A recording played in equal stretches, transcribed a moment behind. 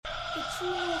The True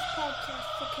North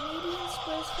Podcast for Canadian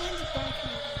Spurs fans by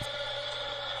Canadians.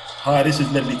 Hi, this is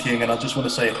Ledley King, and I just want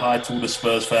to say hi to all the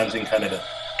Spurs fans in Canada.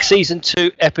 Season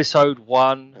 2, Episode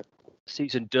 1,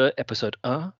 Season 2, Episode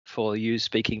 1 for you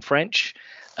speaking French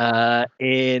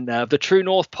in the True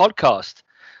North Podcast.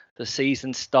 The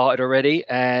season started already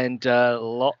and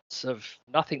lots of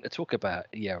nothing to talk about.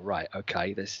 Yeah, right.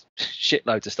 Okay. There's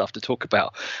shitloads of stuff to talk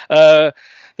about.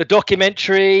 The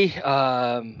documentary,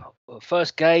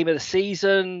 first game of the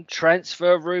season,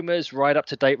 transfer rumors right up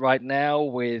to date right now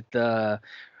with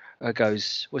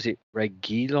goes, was it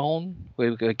Reguilon?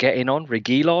 We're getting on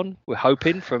Reguilon. We're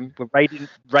hoping we're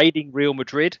raiding Real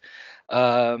Madrid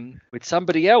with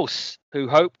somebody else who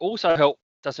also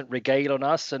doesn't regale on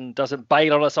us and doesn't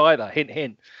bail on us either. Hint,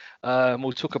 hint.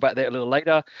 We'll talk about that a little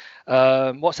later.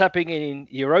 What's happening in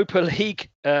Europa League,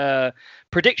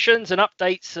 predictions and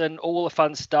updates and all the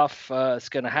fun stuff is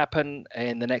going to happen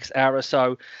in the next hour or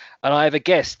so. And I have a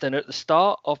guest. And at the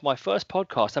start of my first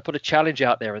podcast, I put a challenge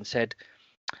out there and said,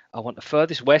 I want the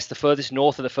furthest west, the furthest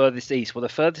north, and the furthest east. Well, the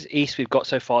furthest east we've got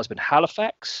so far has been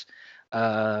Halifax.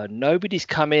 Nobody's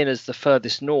come in as the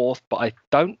furthest north, but I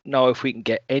don't know if we can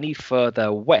get any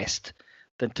further west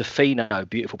than Tofino,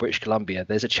 beautiful British Columbia.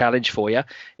 There's a challenge for you.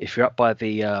 If you're up by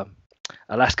the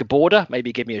Alaska border,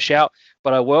 maybe give me a shout.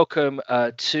 But I welcome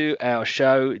to our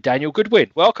show Daniel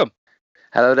Goodwin. Welcome.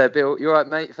 Hello there, Bill. You're right,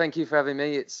 mate. Thank you for having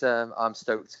me. It's I'm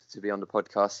stoked to be on the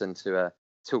podcast and to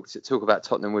talk about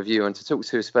Tottenham with you and to talk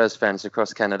to Spurs fans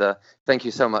across Canada. Thank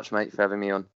you so much, mate, for having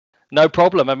me on. No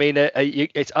problem. I mean,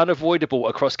 it's unavoidable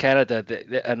across Canada,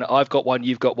 and I've got one,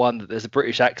 you've got one, that there's a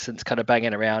British accents kind of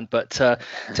banging around. But tell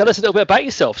us a little bit about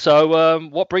yourself. So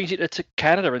what brings you to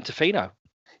Canada and Tofino?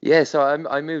 Yeah, so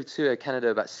I moved to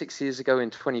Canada about 6 years ago in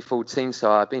 2014. So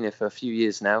I've been here for a few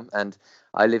years now, and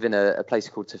I live in a place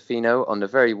called Tofino on the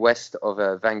very west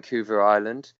of Vancouver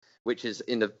Island, which is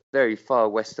in the very far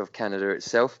west of Canada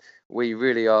itself. We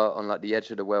really are on like the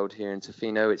edge of the world here in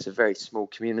Tofino. It's a very small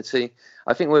community.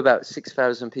 I think we're about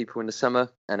 6,000 people in the summer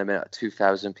and about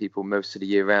 2,000 people most of the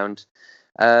year round.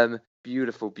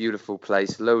 Beautiful, beautiful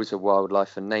place. Loads of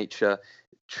wildlife and nature.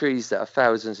 Trees that are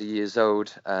thousands of years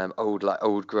old.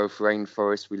 Old growth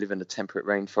rainforest. We live in a temperate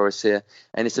rainforest here,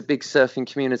 and it's a big surfing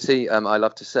community. I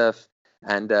love to surf.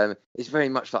 And it's very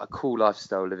much like a cool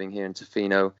lifestyle living here in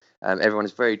Tofino. Everyone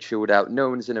is very chilled out. No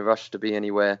one's in a rush to be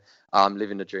anywhere. I'm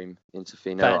living the dream in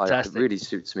Tofino. It really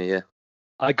suits me here.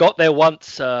 I got there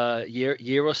once a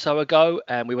year or so ago,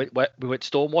 and we went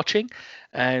storm watching,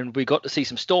 and we got to see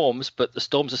some storms. But the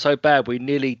storms are so bad, we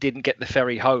nearly didn't get the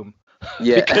ferry home.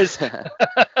 Yeah, because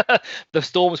the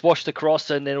storms washed across,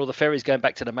 and then all the ferries going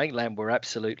back to the mainland were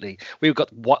absolutely. We've got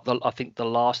I think the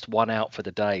last one out for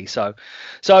the day. So,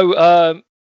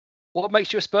 what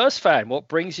makes you a Spurs fan? What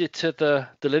brings you to the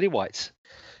Lily Whites?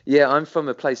 Yeah, I'm from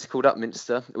a place called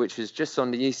Upminster, which is just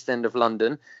on the east end of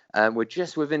London. We're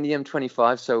just within the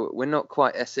M25, so we're not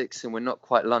quite Essex and we're not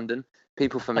quite London.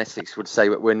 People from Essex would say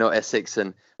we're not Essex,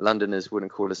 and Londoners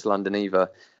wouldn't call us London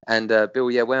either. And Bill,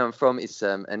 yeah, where I'm from, it's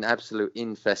an absolute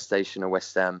infestation of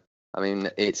West Ham. I mean,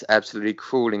 it's absolutely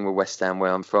crawling with West Ham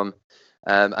where I'm from.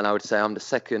 And I would say I'm the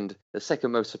second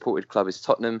most supported club is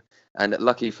Tottenham. And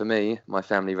lucky for me, my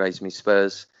family raised me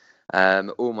Spurs.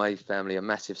 All my family are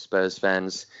massive Spurs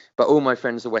fans, but all my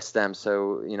friends are West Ham.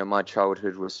 So, you know, my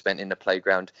childhood was spent in the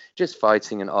playground, just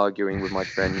fighting and arguing with my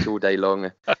friends all day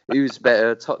long. Who's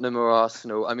better, Tottenham or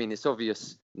Arsenal? I mean, it's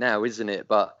obvious now, isn't it?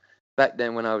 But back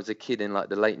then, when I was a kid in like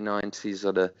the late 90s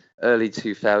or the early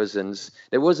 2000s,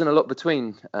 there wasn't a lot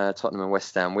between Tottenham and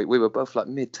West Ham. We were both like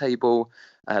mid-table,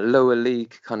 lower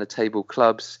league kind of table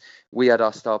clubs. We had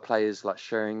our star players like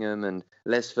Sheringham and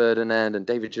Les Ferdinand and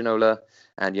David Ginola.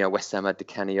 And, you know, West Ham had Di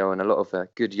Canio and a lot of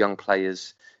good young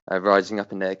players rising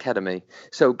up in their academy.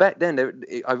 So back then,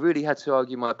 I really had to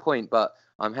argue my point. But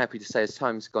I'm happy to say as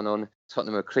time's gone on,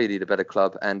 Tottenham are clearly the better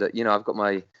club. And, you know, I've got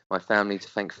my family to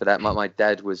thank for that. My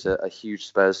dad was a huge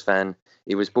Spurs fan.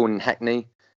 He was born in Hackney,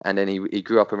 and then he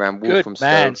grew up around Walthamstow.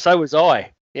 Good man, so was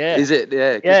I. Yeah. Is it?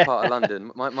 Yeah, good part of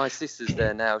London. My sister's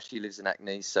there now. She lives in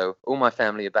Hackney, so all my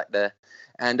family are back there.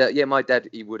 And yeah, my dad,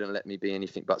 he wouldn't let me be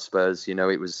anything but Spurs. You know,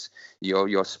 it was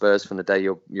your Spurs from the day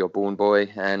you're born,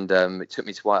 boy. And it took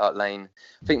me to White Hart Lane.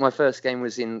 I think my first game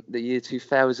was in the year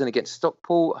 2000 against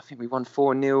Stockport. I think we won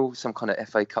 4-0, some kind of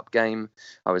FA Cup game.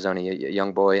 I was only a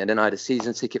young boy, and then I had a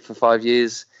season ticket for 5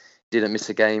 years. Didn't miss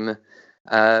a game.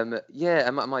 Yeah,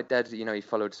 and my dad, you know, he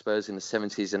followed Spurs in the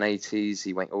 70s and 80s.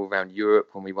 He went all around Europe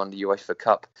when we won the UEFA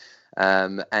Cup.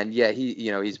 And yeah,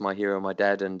 he's my hero, my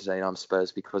dad, and I'm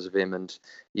Spurs because of him. And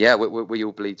yeah, we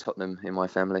all bleed Tottenham in my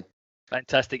family.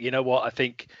 Fantastic. You know what? I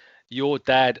think your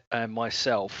dad and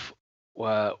myself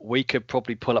we could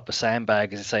probably pull up a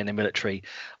sandbag, as they say in the military.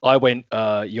 I went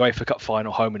UEFA Cup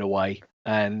final home and away,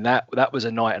 and that was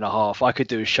a night and a half. I could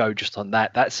do a show just on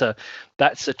that. That's a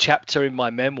chapter in my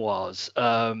memoirs.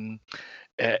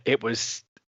 It was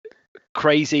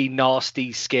crazy,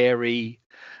 nasty, scary,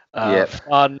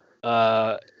 fun.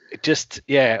 All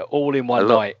in one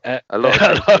night. A lot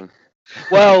of drinking.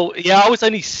 Well, yeah, I was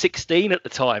only 16 at the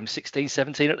time, 16,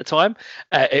 17 at the time.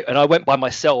 And I went by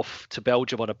myself to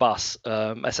Belgium on a bus.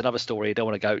 That's another story. I don't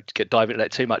want to dive into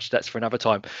that too much. That's for another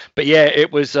time. But yeah,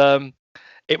 it was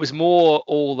more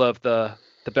all of the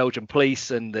Belgian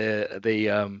police and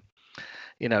the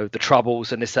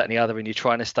troubles and this, that, and the other, and you're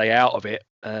trying to stay out of it.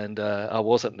 And I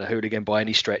wasn't a hooligan by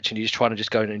any stretch, and you're just trying to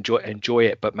go and enjoy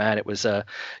it. But man, it was, I'm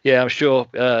sure.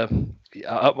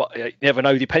 You never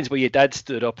know. Depends where your dad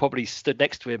stood. I probably stood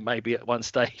next to him maybe at one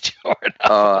stage or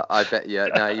another. I bet. Yeah.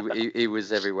 No, he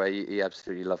was everywhere. He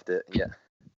absolutely loved it. Yeah.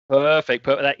 Perfect.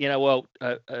 But that,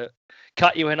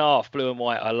 cut you in half, blue and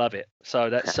white. I love it. So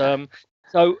that's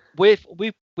So we've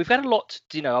had a lot.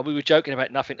 We were joking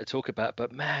about nothing to talk about,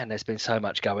 but man, there's been so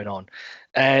much going on,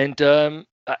 and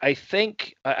I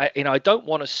think I don't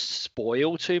want to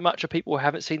spoil too much of people who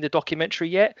haven't seen the documentary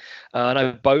yet. I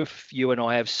know both you and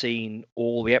I have seen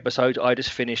all the episodes. I just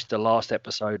finished the last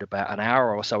episode about an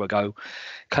hour or so ago,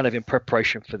 kind of in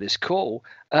preparation for this call.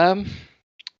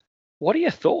 What are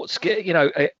your thoughts?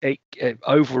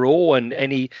 Overall, and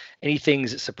any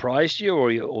things that surprised you,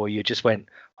 or you just went,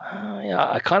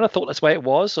 I kind of thought that's the way it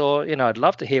was, or I'd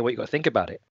love to hear what you got to think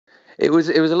about it. It was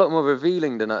a lot more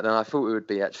revealing than I thought it would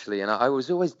be, actually, and I was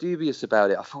always dubious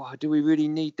about it. I thought, do we really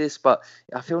need this? But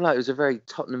I feel like it was a very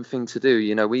Tottenham thing to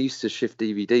do. We used to shift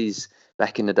DVDs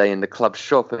back in the day in the club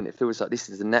shop, and it feels like this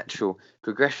is the natural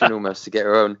progression almost to get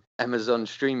our own Amazon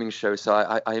streaming show. So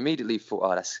I immediately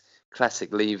thought, that's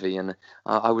classic Levy, and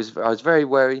I was very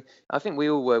wary. I think we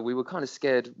all were. We were kind of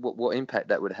scared what impact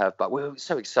that would have, but we were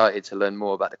so excited to learn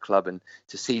more about the club and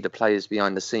to see the players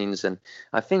behind the scenes. And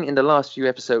I think in the last few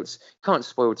episodes, can't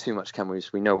spoil too much, can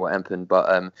we know what happened,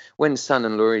 but when Son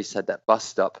and Lloris had that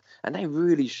bust up, and they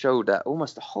really showed that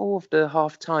almost the whole of the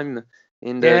half time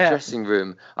in the dressing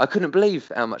room. I couldn't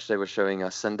believe how much they were showing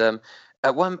us, and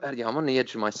at one, I'm on the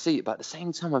edge of my seat, but at the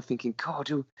same time, I'm thinking, God,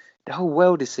 the whole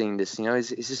world is seeing this.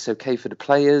 Is this okay for the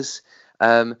players?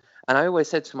 And I always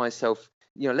said to myself,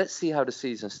 let's see how the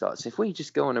season starts. If we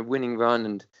just go on a winning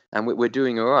run and we're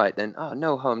doing all right, then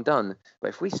no harm done. But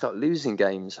if we start losing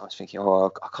games, I was thinking, I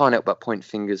can't help but point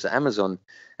fingers at Amazon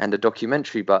and the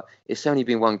documentary. But it's only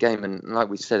been one game, and like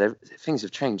we said, things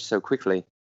have changed so quickly.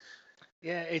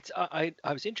 Yeah, I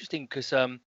was interesting because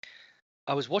I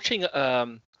was watching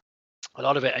a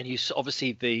lot of it, and you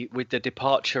obviously with the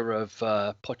departure of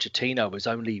Pochettino was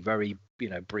only very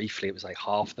briefly. It was like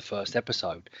half the first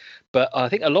episode, but I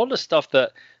think a lot of the stuff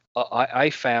that I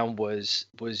found was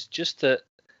just that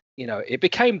it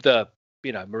became the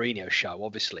Mourinho show.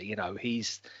 Obviously,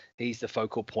 he's the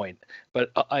focal point.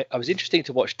 But I was interesting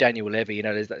to watch Daniel Levy.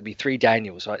 There's that'd be three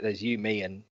Daniels, right? There's you, me,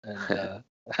 and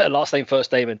last name,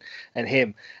 first name, and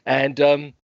him,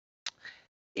 and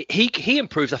he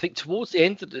improved. I think towards the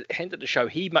end of the show,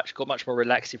 he got much more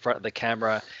relaxed in front of the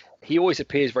camera. He always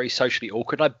appears very socially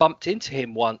awkward. I bumped into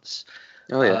him once.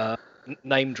 Oh yeah.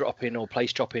 Name dropping or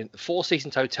place dropping the Four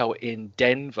Seasons Hotel in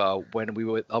Denver when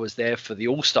I was there for the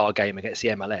All-Star game against the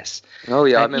MLS. Oh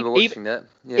yeah, I remember watching that.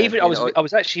 Yeah, I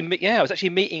was actually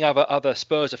meeting other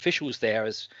Spurs officials there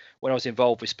as when I was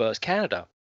involved with Spurs Canada.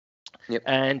 Yep.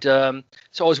 And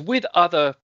so I was with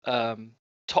other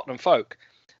Tottenham folk.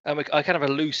 I kind of a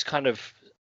loose kind of,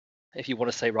 if you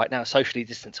want to say right now, socially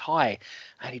distanced high,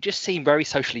 and he just seemed very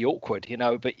socially awkward,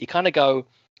 but you kind of go,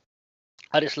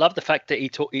 I just love the fact that he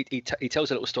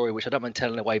tells a little story, which I don't mind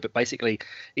telling away, but basically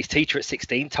his teacher at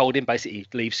 16 told him basically,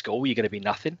 leave school, you're going to be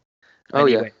nothing.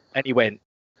 And he went,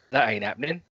 that ain't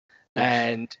happening.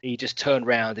 And he just turned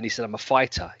around and he said, I'm a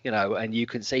fighter, and you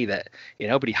can see that,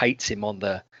 nobody hates him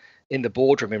in the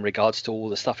boardroom in regards to all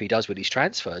the stuff he does with his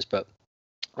transfers. But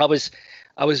I was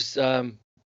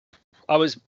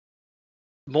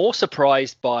more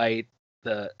surprised by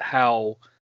how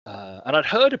and I'd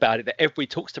heard about it that everybody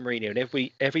talks to Mourinho,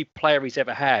 and every player he's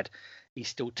ever had, he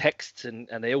still texts and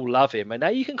they all love him. And now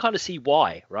you can kind of see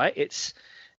why, right? It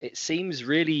seems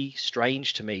really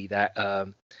strange to me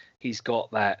that he's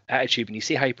got that attitude, and you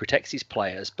see how he protects his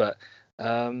players. But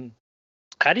how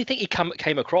do you think he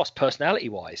came across personality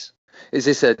wise? Is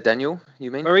this Daniel,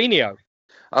 you mean? Mourinho.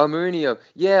 Oh, Mourinho.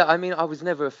 Yeah, I mean, I was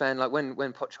never a fan. Like when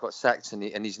Poch got sacked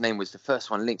and his name was the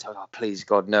first one linked, I was like, oh, please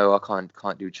God, no, I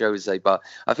can't do Jose. But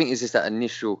I think it's just that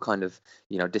initial kind of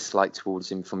dislike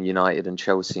towards him from United and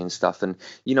Chelsea and stuff. And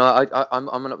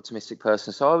I'm an optimistic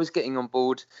person, so I was getting on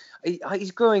board.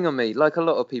 He's growing on me, like a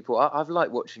lot of people. I've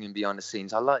liked watching him behind the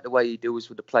scenes. I like the way he deals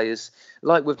with the players,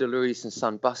 like with the Lloris and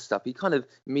Son bust up. He kind of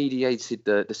mediated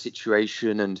the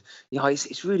situation, and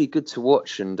it's really good to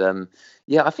watch. And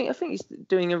yeah, I think he's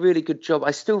doing a really good job.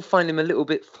 I still find him a little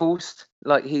bit forced,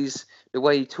 like the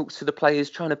way he talks to the players,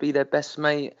 trying to be their best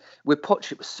mate. With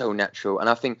Poch, it was so natural, and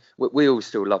I think we all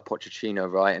still love Pochettino,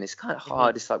 right? And it's kind of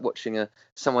hard. It's like watching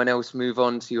someone else move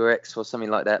on to your ex or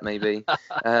something like that, maybe.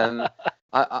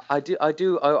 I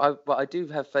do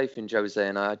have faith in Jose,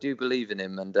 and I do believe in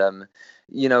him. And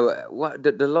what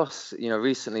the loss,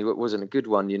 recently wasn't a good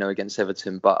one, against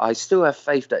Everton. But I still have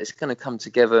faith that it's going to come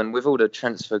together. And with all the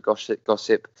transfer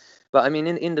gossip, but I mean,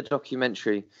 in the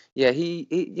documentary, yeah,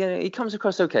 he comes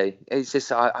across okay. It's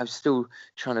just I'm still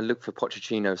trying to look for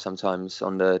Pochettino sometimes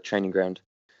on the training ground.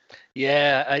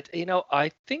 Yeah,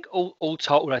 I think all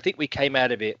told, I think we came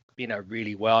out of it,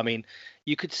 really well. I mean,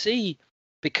 you could see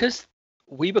because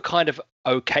we were kind of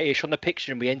okayish on the pitch,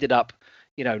 and we ended up,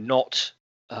 not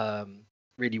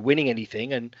really winning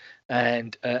anything,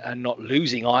 and not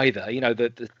losing either.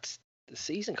 The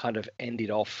season kind of ended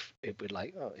off with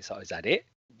like, oh, is that it?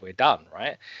 We're done,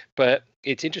 right? But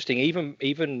it's interesting.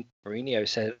 Even Mourinho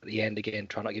said at the end, again,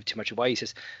 try not to give too much away. He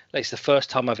says, like, it's the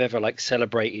first time I've ever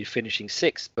celebrated finishing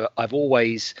sixth, but I've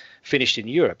always finished in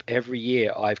Europe. Every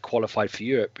year I've qualified for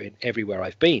Europe in everywhere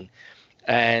I've been,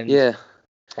 and yeah.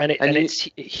 And it's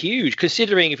huge,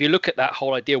 considering if you look at that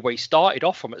whole idea where he started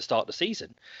off from at the start of the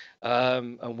season,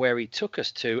 and where he took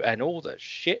us to, and all the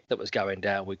shit that was going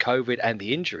down with COVID and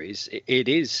the injuries, it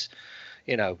is,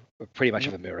 pretty much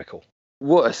of a miracle.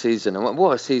 What a season, and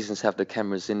what a season to have the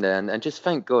cameras in there, and just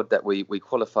thank God that we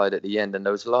qualified at the end, and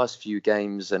those last few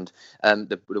games, and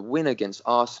the win against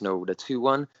Arsenal, the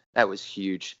 2-1, that was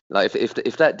huge. Like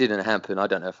if that didn't happen, I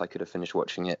don't know if I could have finished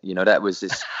watching it. That was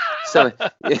just so.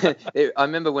 I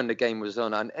remember when the game was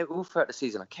on, and all throughout the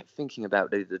season, I kept thinking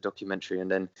about the documentary, and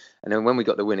then when we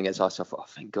got the win against Arsenal, I thought,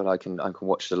 oh, thank God, I can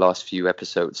watch the last few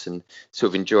episodes and sort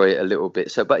of enjoy it a little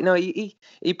bit. So, but no, he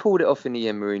pulled it off in the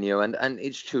end, Mourinho, and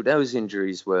it's true, those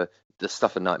injuries were the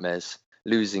stuff of nightmares.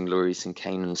 Losing Lloris and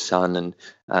Kane and Son, and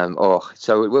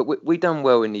so we done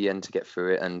well in the end to get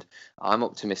through it, and I'm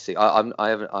optimistic. I'm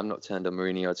not turned on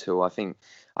Mourinho at all. I think,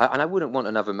 and I wouldn't want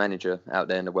another manager out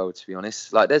there in the world, to be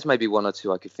honest. Like, there's maybe one or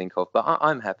two I could think of, but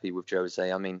I'm happy with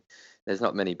Jose. I mean, there's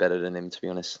not many better than him, to be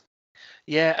honest.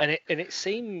 Yeah, and it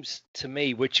seems to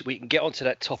me, which we can get onto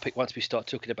that topic once we start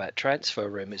talking about transfer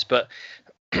rumours, but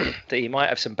that he might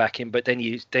have some backing. But then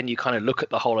you kind of look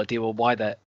at the whole idea, well, why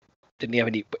that.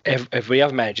 Didn't he have every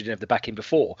other manager didn't have the backing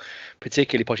before,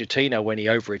 particularly Pochettino when he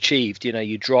overachieved.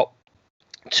 You drop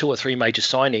 2 or 3 major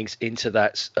signings into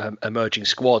that emerging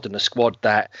squad, and a squad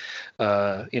that,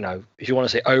 if you want to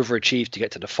say overachieved to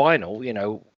get to the final,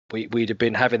 we'd have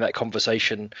been having that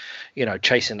conversation,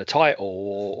 chasing the title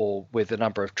or with a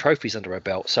number of trophies under our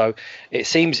belt. So it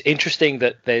seems interesting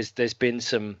that there's been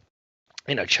some,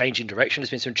 change in direction.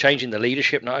 There's been some change in the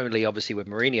leadership, not only obviously with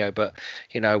Mourinho, but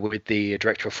with the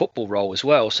director of football role as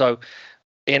well. So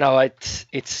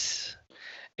it's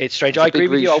strange. I agree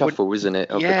with you. Reshuffle, isn't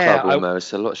it? Of the club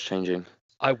almost. A lot's changing.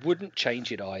 I wouldn't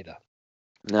change it either.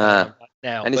 Nah.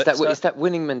 Now, and it's that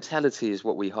winning mentality is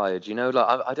what we hired.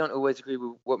 I don't always agree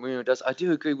with what Mourinho does. I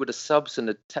do agree with the subs and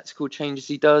the tactical changes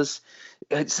he does.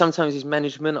 Sometimes his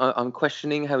management, I'm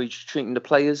questioning how he's treating the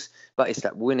players. But it's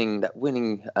that winning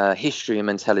history and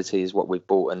mentality is what we've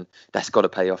bought, and that's got to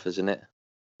pay off, isn't it?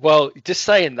 Well, just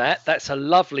saying that's a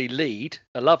lovely lead,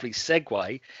 a lovely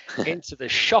segue into the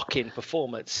shocking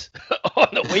performance on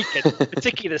the weekend,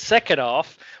 particularly the second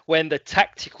half, when the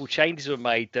tactical changes were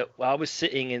made. That I was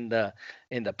sitting in the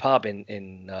pub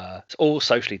in all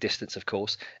socially distanced, of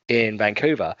course, in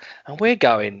Vancouver, and we're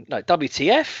going like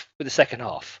WTF with the second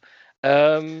half.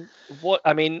 What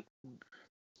are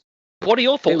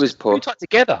your thoughts? It was poor. Tied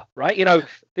together, right?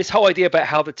 This whole idea about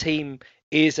how the team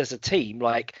is as a team,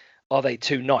 like. Are they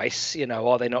too nice?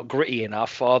 Are they not gritty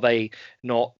enough? Are they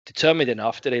not determined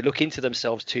enough? Do they look into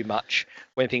themselves too much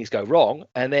when things go wrong?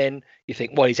 And then you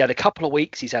think, well, he's had a couple of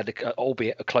weeks. He's had,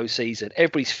 albeit a close season.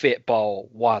 Everybody's fit bar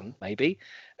one, maybe.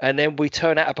 And then we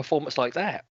turn out a performance like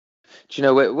that. Do you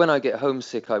know, when I get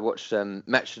homesick, I watch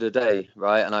Match of the Day,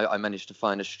 right? And I managed to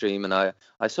find a stream, and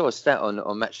I saw a stat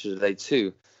on Match of the Day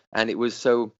too. And it was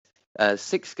so...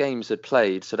 6 games had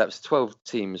played, so that was 12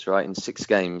 teams, right, in 6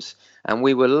 games. And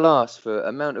we were last for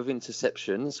amount of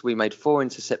interceptions. We made 4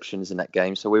 interceptions in that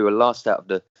game, so we were last out of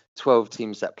the 12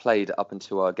 teams that played up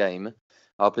until our game.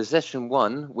 Our possession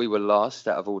won, we were last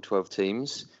out of all 12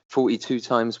 teams, 42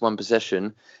 times 1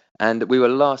 possession. And we were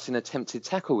last in attempted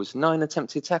tackles, 9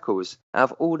 attempted tackles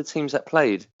out of all the teams that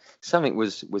played. Something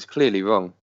was clearly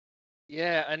wrong.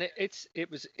 Yeah, and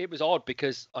it was odd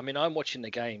because I mean I'm watching the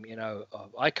game.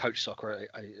 I coach soccer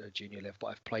at a junior level, but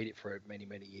I've played it for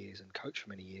many years and coached for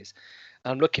many years.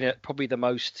 And I'm looking at probably the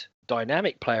most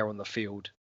dynamic player on the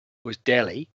field was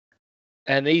Delhi,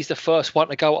 and he's the first one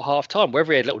to go at half time.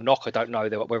 Whether he had a little knock, I don't know.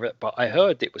 But I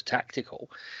heard it was tactical.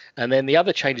 And then the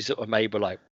other changes that were made were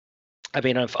like, I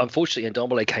mean, unfortunately,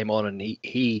 Ndombele came on and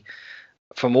he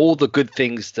from all the good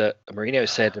things that Mourinho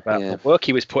said about the work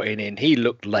he was putting in, he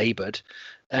looked laboured,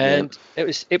 and it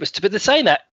was to be the saying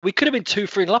that we could have been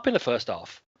 2-3 up in the first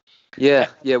half. Yeah,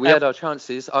 we had our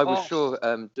chances. I was sure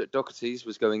Doherty's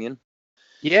was going in.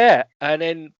 Yeah, and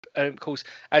then of course,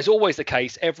 as always the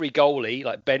case, every goalie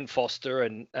like Ben Foster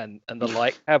and the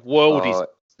like have worldies,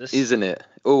 isn't it?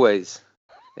 Always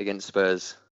against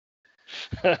Spurs.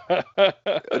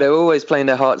 They're always playing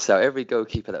their hearts out. Every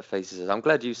goalkeeper that faces us. I'm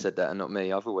glad you said that and not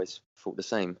me. I've always thought the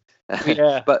same.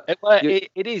 Yeah, but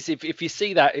it is. If you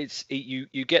see that,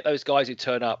 you get those guys who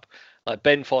turn up. Like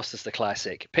Ben Foster's the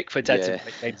classic. Pickford's had some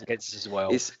games against us as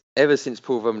well. It's ever since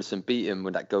Paul Robinson beat him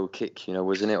with that goal kick,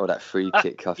 wasn't it? Or that free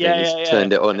kick, I think he's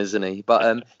turned it on, isn't he?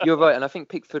 But you're right, and I think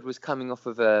Pickford was coming off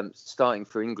of starting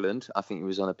for England. I think he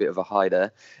was on a bit of a high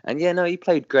there. And he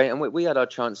played great, and we had our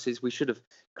chances. We should have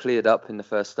cleared up in the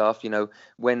first half.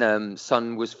 When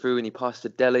Son was through and he passed to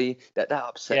Delhi, that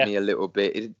upset me a little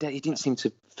bit. He didn't seem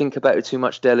to think about it too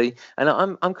much, Delhi. And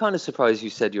I'm kind of surprised you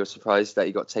said you're surprised that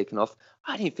he got taken off.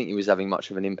 I didn't think he was having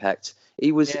much of an impact.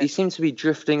 He seemed to be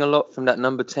drifting a lot from that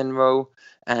number 10 role,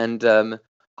 and I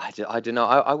don't know.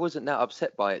 I wasn't that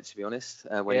upset by it, to be honest,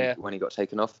 when he got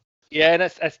taken off. Yeah,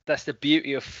 and that's the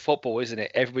beauty of football, isn't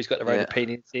it? Everybody's got their own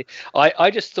opinions here.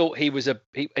 I just thought he was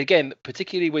again,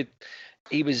 particularly with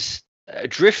he was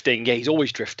drifting. Yeah, he's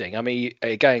always drifting. I mean,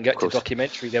 again, get to the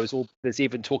documentary. There's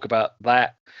even talk about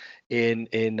that in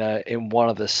one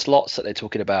of the slots that they're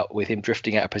talking about with him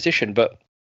drifting out of position. But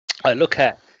I look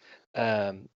at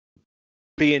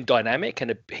being dynamic,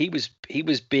 and he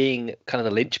was being kind of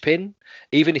the linchpin,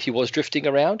 even if he was drifting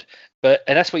around. And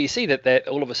that's where you see that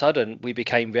all of a sudden we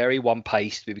became very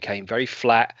one-paced, we became very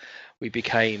flat, we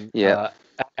became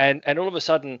and all of a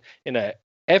sudden,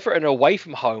 Everton are away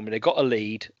from home and they got a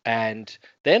lead, and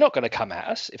they're not going to come at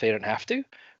us if they don't have to,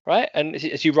 right? And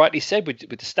as you rightly said with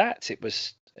the stats, it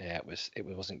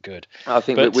wasn't good. I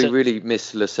think we really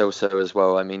miss Lo Celso as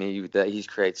well. I mean, his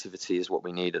creativity is what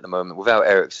we need at the moment. Without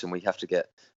Eriksen, we have to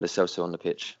get Lo Celso on the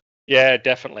pitch. Yeah,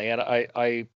 definitely, and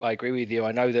I agree with you.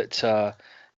 I know that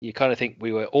you kind of think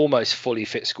we were almost fully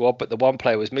fit squad, but the one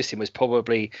player was missing was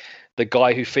probably the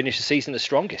guy who finished the season the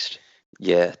strongest.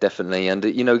 Yeah, definitely. And,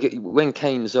 when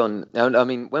Kane's on, I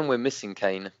mean, when we're missing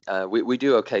Kane, we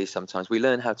do okay sometimes. We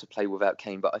learn how to play without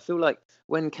Kane. But I feel like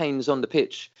when Kane's on the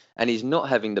pitch and he's not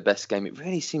having the best game, it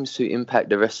really seems to impact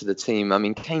the rest of the team. I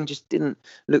mean, Kane just didn't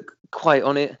look quite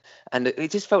on it. And it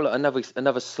just felt like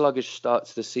another sluggish start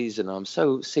to the season. I'm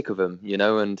so sick of him,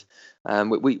 and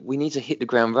we need to hit the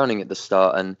ground running at the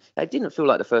start. And it didn't feel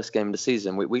like the first game of the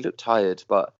season. We looked tired,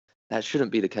 but that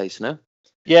shouldn't be the case, no?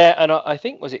 Yeah, and I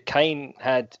think was it Kane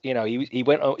had he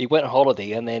went on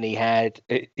holiday, and then he had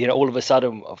all of a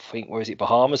sudden, I think, where is it,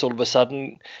 Bahamas, all of a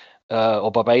sudden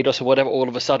or Barbados or whatever, all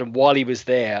of a sudden while he was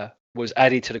there was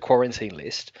added to the quarantine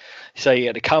list. So he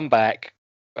had to come back,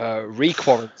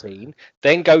 re-quarantine,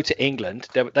 then go to England.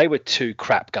 They were 2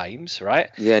 crap games,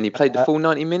 right? Yeah, and he played the full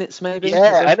 90 minutes maybe.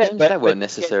 Yeah, that weren't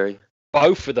necessary.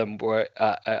 Both of them were.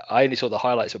 I only saw the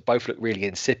highlights, but both looked really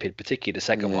insipid, particularly the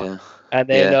second one. And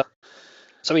then.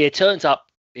 So he turns up,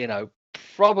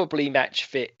 probably match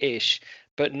fit-ish,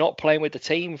 but not playing with the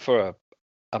team for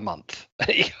a month.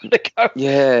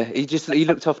 Yeah, he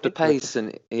looked off the pace,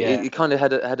 and he kind of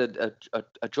had a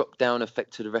drop down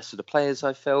effect to the rest of the players,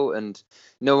 I felt, and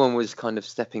no one was kind of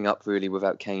stepping up really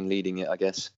without Kane leading it, I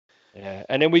guess. Yeah,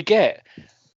 and then we get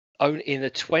in the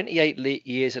 28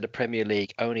 years of the Premier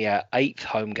League, only our 8th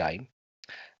home game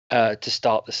to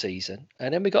start the season,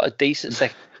 and then we got a decent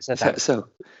second. Is that so?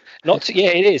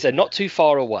 It is, and not too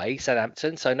far away,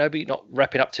 Southampton. So nobody not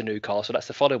wrapping up to Newcastle. That's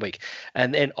the following week,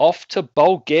 and then off to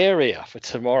Bulgaria for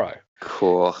tomorrow.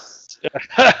 Cool.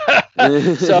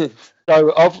 so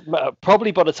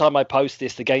probably by the time I post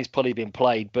this, the game's probably been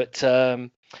played. But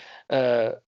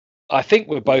I think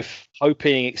we're both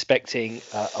hoping, expecting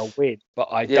a win, but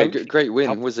I Yeah, don't. great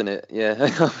win, wasn't it? Yeah.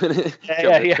 Jump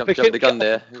the gun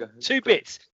there. 2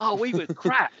 bits. Oh, we were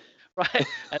crap, right?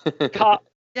 And cut.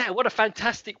 Yeah, what a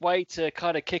fantastic way to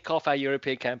kind of kick off our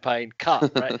European campaign.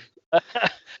 Cut, right?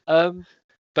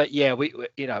 But yeah, we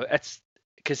it's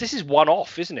because this is one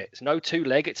off, isn't it? It's no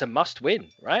 2-leg. It's a must win,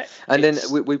 right? And then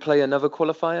we play another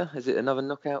qualifier. Is it another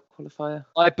knockout qualifier?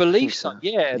 I believe so.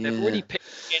 Yeah, they've already picked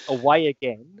it away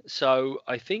again. So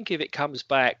I think if it comes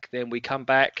back, then we come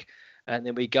back and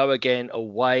then we go again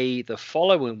away the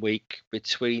following week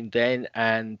between then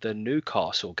and the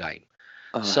Newcastle game.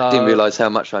 So, I didn't realise how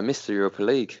much I missed the Europa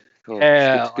League. Oh,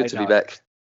 yeah, it's good to be back.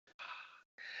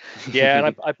 Yeah,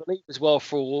 and I believe as well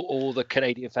for all the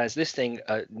Canadian fans listening,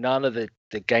 none of the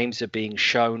games are being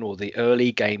shown, or the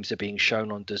early games are being shown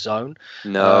on DAZN.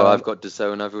 No, I've got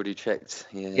DAZN. I've already checked.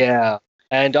 Yeah.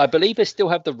 And I believe they still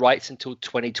have the rights until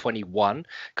 2021,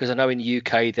 because I know in the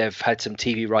UK they've had some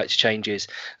TV rights changes.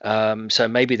 So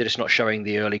maybe they're just not showing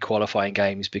the early qualifying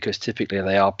games because typically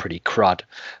they are pretty crud.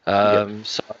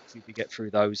 So hopefully we get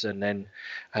through those and then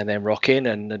rock in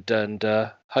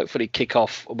and hopefully kick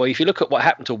off. Well, if you look at what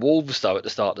happened to Wolves though at the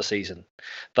start of the season,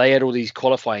 they had all these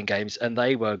qualifying games and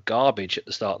they were garbage at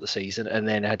the start of the season, and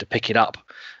then had to pick it up,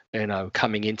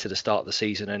 coming into the start of the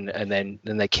season, and then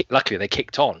they luckily they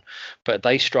kicked on, but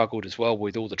they struggled as well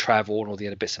with all the travel and all the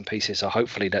other bits and pieces. So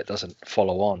hopefully that doesn't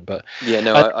follow on. But yeah,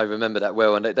 no, I remember that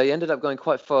well, and they ended up going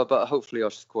quite far, but hopefully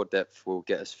our squad depth will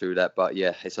get us through that. But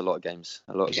yeah, it's a lot of games.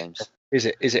 Is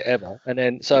it ever? And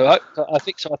then I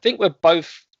think we're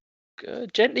both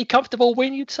gently comfortable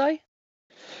win, you'd say.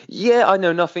 Yeah, I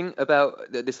know nothing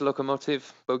about this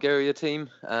Lokomotiv Bulgaria team.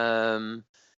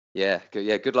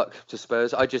 Good luck to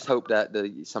Spurs. I just hope that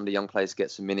some of the young players get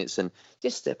some minutes and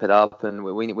just step it up. And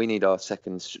we need our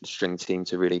second string team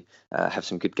to really have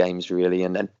some good games, really,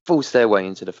 and force their way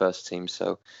into the first team.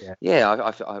 So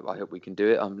I hope we can do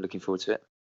it. I'm looking forward to it.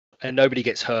 And nobody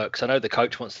gets hurt, because I know the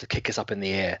coach wants to kick us up in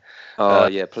the air. Oh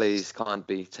yeah, please, can't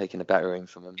be taking a battering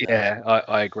from them. Yeah,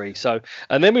 I agree. So,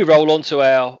 and then we roll on to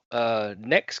our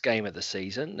next game of the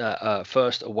season,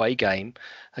 first away game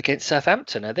against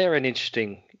Southampton. Now they're an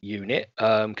interesting unit,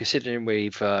 considering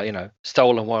we've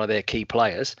stolen one of their key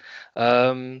players.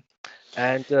 So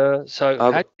how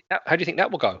do you think that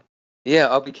will go? Yeah,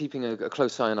 I'll be keeping a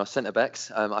close eye on our centre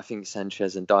backs. I think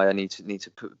Sanchez and Dyer need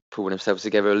to pull themselves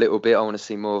together a little bit. I want to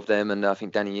see more of them, and I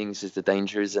think Danny Ings is the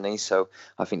danger, isn't he? So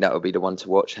I think that will be the one to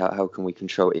watch. How can we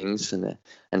control Ings and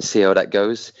see how that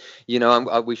goes?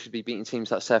 We should be beating teams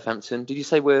like Southampton. Did you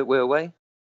say we're away?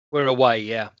 We're away,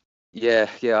 yeah. Yeah.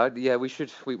 We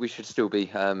should still be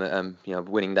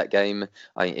winning that game.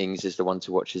 I think Ings is the one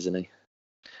to watch, isn't he?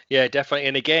 Yeah, definitely.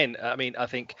 And again, I mean, I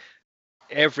think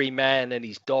every man and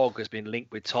his dog has been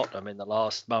linked with Tottenham in the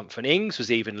last month, and Ings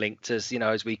was even linked as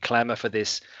we clamour for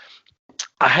this.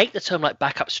 I hate the term like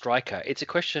backup striker. It's a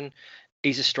question.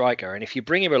 He's a striker, and if you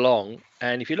bring him along,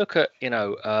 and if you look at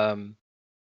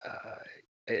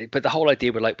but the whole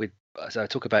idea with as I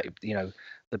talk about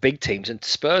the big teams, and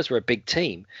Spurs were a big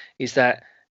team, is that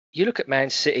you look at Man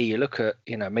City, you look at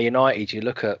Man United, you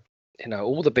look at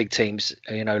all the big teams,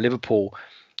 Liverpool,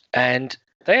 and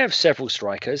they have several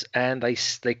strikers, and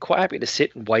they're quite happy to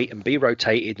sit and wait and be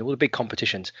rotated in all the big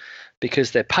competitions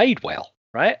because they're paid well,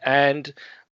 right? And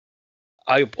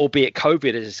albeit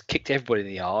COVID has kicked everybody in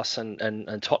the arse,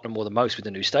 and Tottenham more than most with the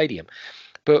new stadium,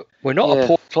 but we're not a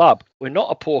poor club. We're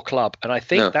not a poor club, and I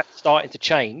think that's starting to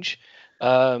change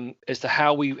as to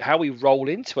how we roll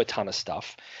into a ton of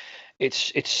stuff.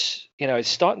 It's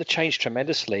starting to change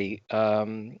tremendously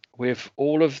with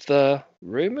all of the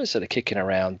rumours that are kicking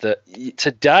around. That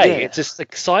today it's an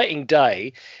exciting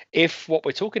day if what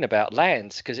we're talking about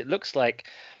lands, because it looks like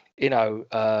Daniel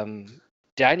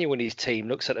and his team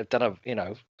looks like they've done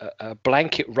a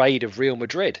blanket raid of Real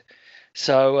Madrid.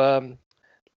 So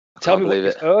tell me what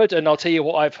you've heard, and I'll tell you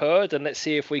what I've heard, and let's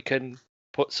see if we can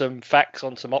put some facts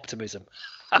on some optimism.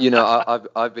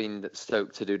 I've been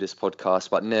stoked to do this podcast,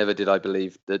 but never did I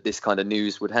believe that this kind of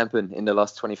news would happen in the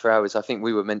last 24 hours. I think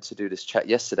we were meant to do this chat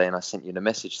yesterday, and I sent you a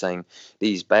message saying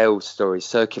these Bale stories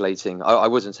circulating. I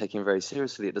wasn't taking very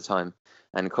seriously at the time,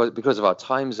 and because of our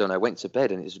time zone, I went to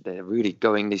bed, and they're really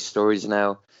going these stories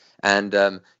now. And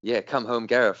come home,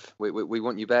 Gareth. We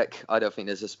want you back. I don't think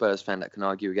there's a Spurs fan that can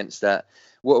argue against that.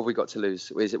 What have we got to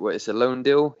lose? Is it's a loan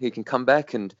deal? He can come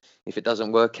back, and if it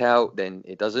doesn't work out, then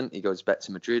it doesn't. He goes back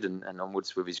to Madrid and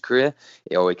onwards with his career.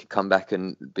 Or he could come back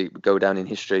and go down in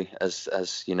history as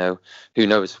who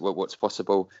knows what's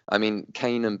possible. I mean,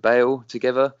 Kane and Bale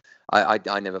together. I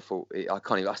never thought.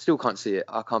 I still can't see it.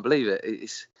 I can't believe it.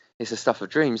 It's the stuff of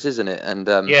dreams, isn't it? And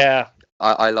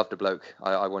I love the bloke.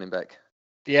 I want him back.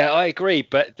 Yeah, I agree.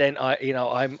 But then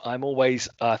I'm always.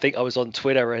 I think I was on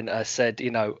Twitter and I said,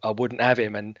 I wouldn't have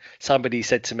him, and somebody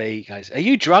said to me, "Guys, are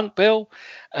you drunk, Bill?"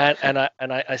 And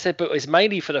I said, but it's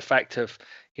mainly for the fact of,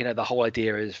 the whole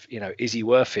idea is, is he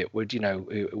worth it? But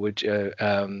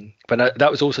that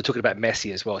was also talking about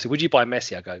Messi as well. So would you buy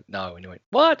Messi? I go, no. And he went,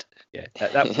 what? Yeah,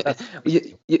 that's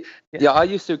yeah. I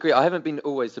used to agree. I haven't been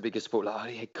always the biggest support. Like, oh,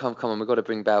 yeah, come on, we've got to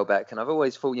bring Bale back. And I've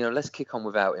always thought, let's kick on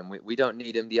without him. We don't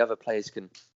need him. The other players can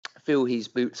fill his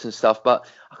boots and stuff. But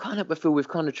I can't help but feel we've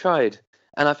kind of tried.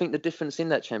 And I think the difference in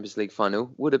that Champions League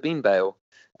final would have been Bale.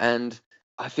 And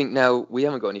I think now we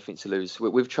haven't got anything to lose.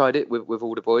 We've tried it with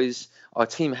all the boys. Our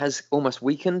team has almost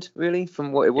weakened, really,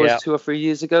 from what it was 2 or 3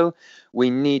 years ago.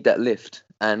 We need that lift.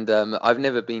 And I've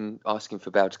never been asking for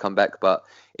Bale to come back, but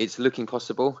it's looking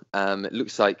possible. It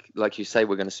looks like you say,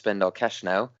 we're going to spend our cash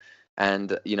now.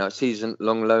 And, a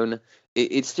season-long loan,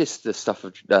 it's just the stuff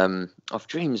of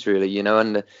dreams, really,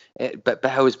 but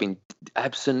Bale has been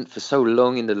absent for so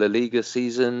long in the La Liga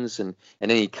seasons, and then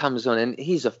he comes on, and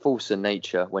he's a force of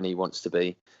nature when he wants to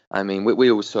be. I mean,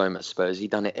 we all saw him at Spurs. He's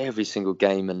done it every single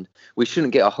game, and we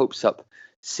shouldn't get our hopes up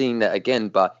seeing that again,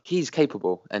 but he's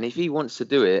capable. And if he wants to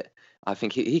do it, I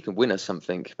think he can win us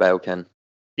something, Bale can.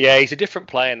 Yeah, he's a different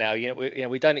player now.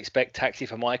 We don't expect Taxi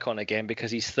for Maicon again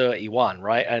because he's 31,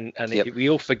 right? And we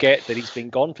all forget that he's been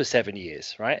gone for 7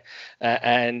 years, right?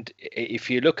 And if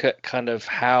you look at kind of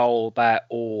how that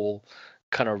all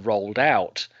kind of rolled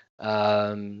out,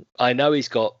 I know he's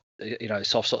got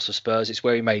soft spots for Spurs. It's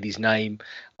where he made his name.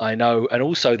 I know, and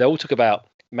also they all talk about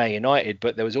Man United,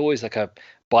 but there was always like a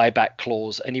buyback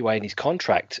clause anyway in his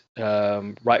contract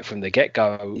right from the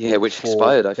get-go. Yeah, which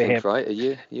expired, I think, right? A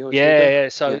year or two ago.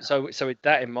 So with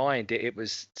that in mind, it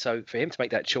was so for him to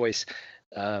make that choice.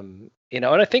 And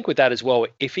I think with that as well,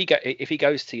 if he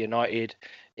goes to United,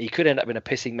 he could end up in a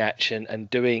pissing match and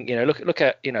doing. Look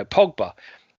at Pogba.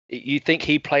 You think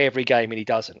he'd play every game and he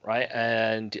doesn't, right?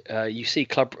 And you see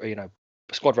club,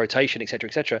 squad rotation,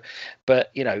 etc. But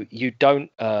you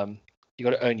don't. You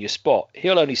got to earn your spot.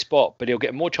 He'll only spot, but he'll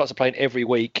get more chance of playing every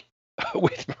week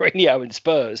with Mourinho and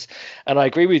Spurs. And I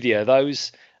agree with you.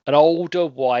 An older,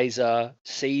 wiser,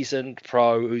 seasoned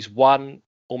pro who's won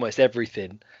almost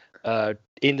everything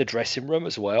in the dressing room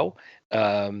as well.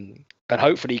 And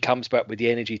hopefully he comes back with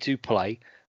the energy to play.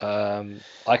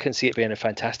 I can see it being a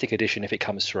fantastic addition if it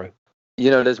comes through.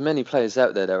 There's many players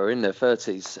out there that are in their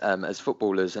 30s as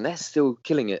footballers, and they're still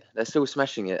killing it. They're still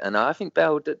smashing it. And I think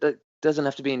Bale doesn't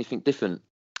have to be anything different.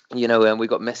 And we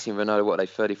got Messi and Ronaldo, what are they,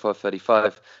 34,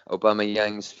 35,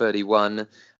 Aubameyang's 31.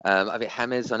 I think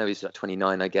James, I know he's like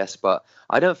 29, I guess, but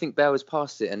I don't think Bale has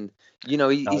passed it. And, he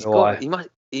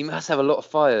must have a lot of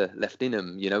fire left in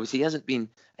him, because he hasn't been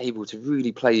able to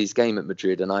really play his game at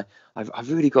Madrid. And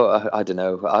I've really got, I don't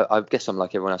know, I guess I'm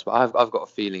like everyone else, but I've got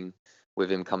a feeling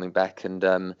with him coming back. And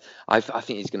I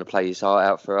think he's going to play his heart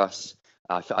out for us.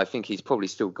 I think he's probably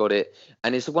still got it,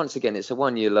 and it's a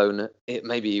 1-year loan.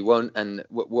 Maybe he won't, and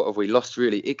what have we lost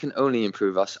really? It can only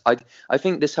improve us. I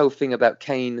think this whole thing about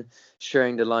Kane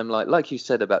sharing the limelight, like you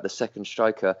said about the second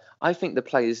striker, I think the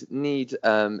players need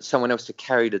someone else to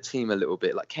carry the team a little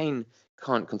bit. Like Kane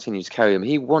can't continue to carry him.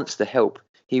 He wants the help.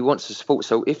 He wants the support.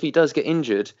 So if he does get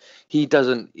injured, he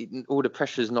doesn't. All the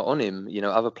pressure's not on him.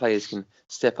 Other players can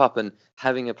step up, and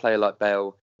having a player like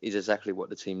Bale is exactly what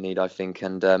the team need, I think.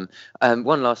 And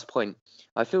one last point,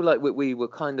 I feel like we were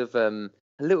kind of a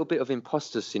little bit of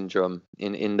imposter syndrome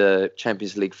in the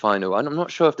Champions League final. And I'm not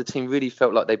sure if the team really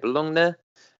felt like they belonged there.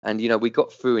 And, we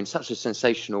got through in such a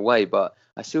sensational way, but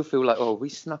I still feel like, we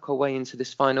snuck our way into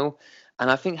this final. And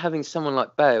I think having someone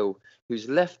like Bale, who's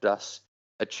left us,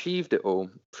 achieved it all,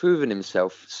 proven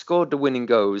himself, scored the winning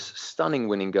goals, stunning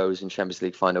winning goals in Champions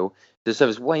League final,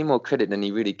 deserves way more credit than he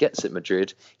really gets at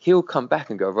Madrid. He'll come back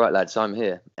and go, right, lads, I'm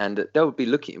here. And they'll be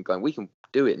looking at him going, we can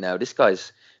do it now. This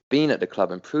guy's been at the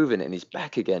club and proven it, and he's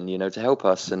back again, to help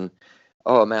us. And,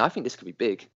 oh, man, I think this could be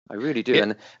big. I really do.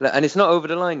 Yeah. And it's not over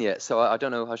the line yet, so I don't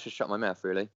know how I should shut my mouth,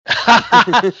 really.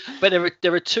 But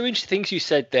there are two interesting things you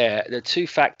said there. There are two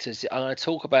factors. I'm going to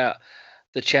talk about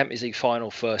the Champions League final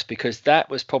first, because that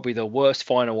was probably the worst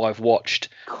final I've watched.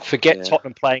 Forget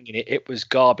Tottenham playing in it. It was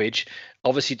garbage,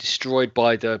 obviously destroyed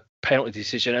by the penalty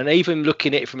decision. And even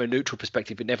looking at it from a neutral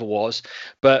perspective, it never was.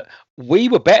 But we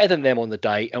were better than them on the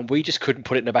day, and we just couldn't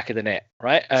put it in the back of the net,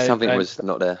 right? Something was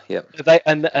not there, yeah.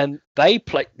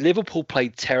 Liverpool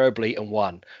played terribly and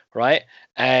won, right?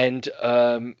 And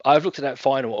I've looked at that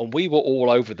final, and we were all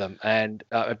over them. And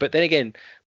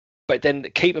but then the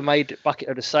keeper made a bucket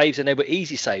of the saves, and they were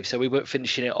easy saves, so we weren't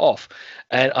finishing it off.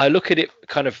 And I look at it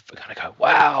kind of go,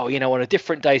 wow, on a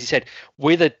different day, as he said,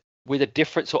 with a with a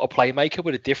different sort of playmaker,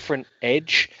 with a different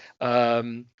edge.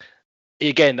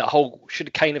 Again, that whole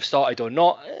should Kane have started or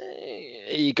not?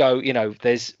 You go,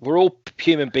 we're all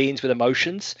human beings with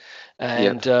emotions,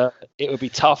 and it would be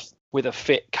tough with a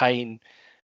fit Kane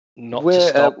not to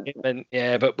stop him.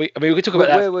 And but we could talk about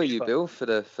that. Where were you, Bill, for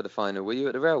the final? Were you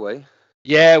at the railway?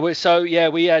 Yeah, we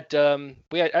had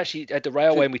actually at the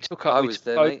railway, and we took up. I was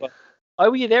there, mate. Oh,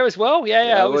 were you there as well?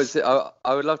 Yeah.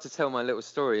 I would love to tell my little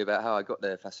story about how I got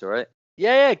there, if that's all right.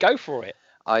 Yeah, go for it.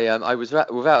 I was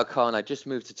without a car, and I just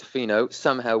moved to Tofino.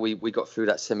 Somehow we got through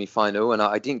that semi-final, and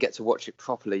I didn't get to watch it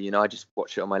properly. I just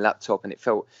watched it on my laptop, and it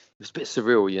was a bit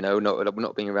surreal,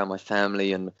 not being around my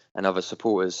family and other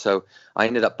supporters. So I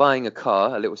ended up buying a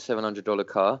car, a little $700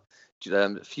 car.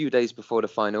 A few days before the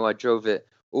final, I drove it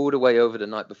all the way over the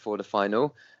night before the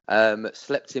final.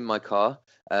 Slept in my car.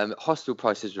 Hostel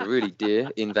prices were really dear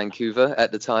in Vancouver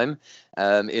at the time,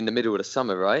 in the middle of the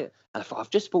summer, right? And I thought, I've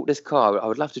just bought this car. I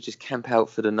would love to just camp out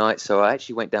for the night. So I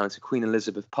actually went down to Queen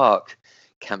Elizabeth Park,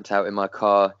 camped out in my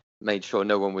car, made sure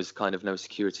no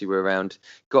security were around,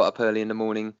 got up early in the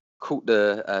morning, caught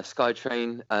the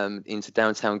SkyTrain into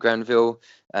downtown Granville,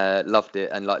 loved it,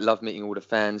 and loved meeting all the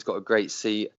fans, got a great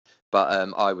seat.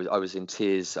 But I was in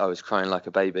tears. I was crying like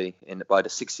a baby by the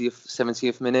 60th,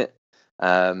 70th minute.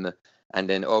 And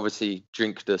then obviously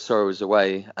drink the sorrows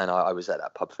away, and I was at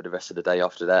that pub for the rest of the day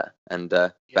after that, and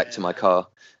back to my car.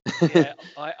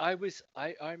 I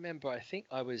remember.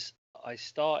 I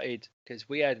started because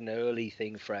we had an early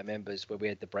thing for our members where we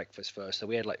had the breakfast first, so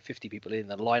we had like 50 people in.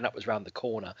 The lineup was around the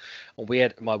corner, and we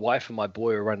had my wife and my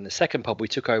boy were running the second pub. We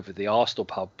took over the Arsenal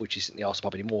pub, which isn't the Arsenal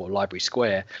pub anymore, Library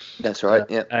Square. That's right.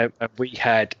 Yeah. And we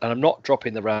had, and I'm not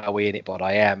dropping the railway in it, but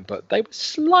I am. But they were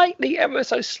ever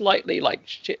so slightly, like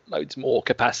shitloads more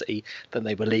capacity than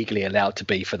they were legally allowed to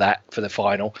be for the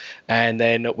final. And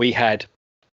then we had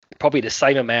probably the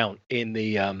same amount in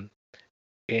the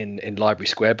in Library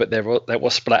Square, but there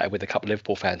was splattered with a couple of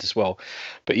Liverpool fans as well.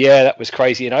 But yeah, that was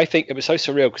crazy, and I think it was so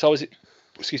surreal because I was,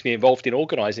 involved in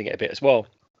organising it a bit as well,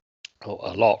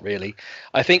 a lot really.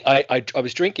 I think I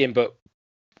was drinking, but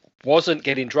wasn't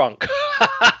getting drunk,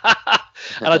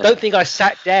 and I don't think I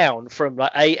sat down from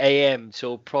like 8 a.m.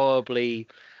 till probably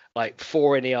like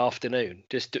 4 in the afternoon,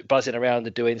 just buzzing around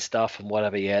and doing stuff and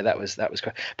whatever. Yeah, that was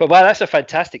great. But wow, that's a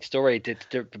fantastic story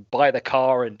to buy the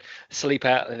car and sleep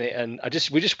out in it. And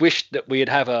we just wished that we'd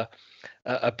have a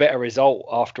better result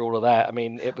after all of that. I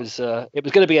mean, it was going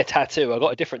to be a tattoo. I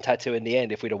got a different tattoo in the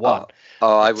end if we'd have won.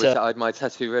 I had my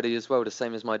tattoo ready as well, the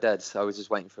same as my dad's. I was just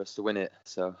waiting for us to win it,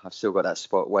 so I've still got that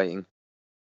spot waiting.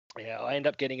 Yeah, I ended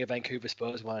up getting a Vancouver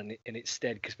Spurs one in its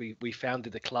stead because we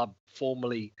founded the club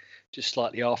formally just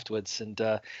slightly afterwards. And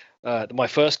my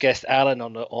first guest, Alan,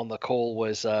 on the call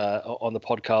was on the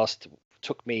podcast,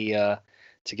 took me to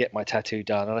get my tattoo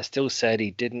done, and I still said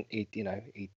he didn't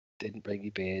bring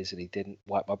me beers and he didn't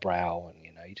wipe my brow, and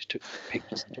he just took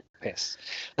pictures and took piss.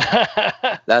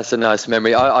 That's a nice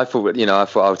memory. I thought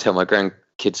I would tell my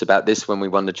grandkids about this when we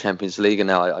won the Champions League, and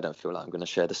now I don't feel like I'm going to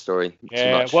share the story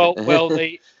too much.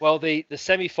 the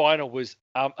semi-final was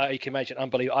you can imagine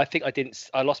unbelievable. I think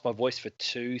I lost my voice for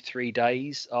 2-3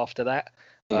 days after that.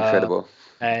 Incredible.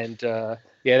 That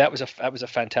was a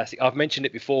fantastic. I've mentioned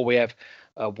it before. We have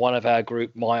one of our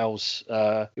group, Miles.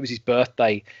 It was his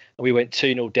birthday, and we went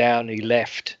 2-0 down. And he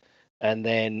left, and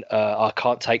then I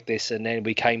can't take this. And then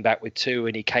we came back with 2,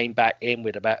 and he came back in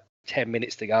with about 10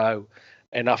 minutes to go.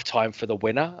 Enough time for the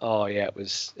winner. Oh yeah, it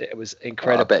was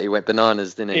incredible. I bet he went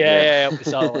bananas, didn't he? Yeah.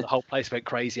 The whole place went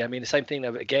crazy. I mean, the same thing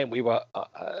again. We were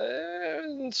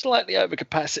slightly over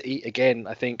capacity again,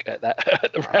 I think, at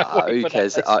the railway. Who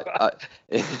cares?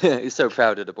 He's so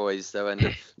proud of the boys though,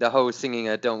 and the whole singing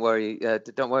don't worry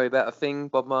about a thing,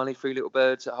 Bob Marley, Three Little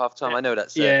Birds at halftime. I know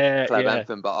that's a club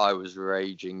anthem, but I was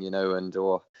raging, and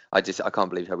I can't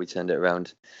believe how we turned it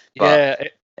around.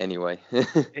 But, anyway,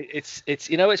 it's it's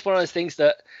one of those things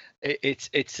that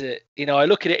I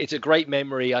look at it, it's a great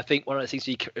memory. I think one of those things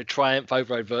you triumph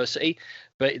over adversity,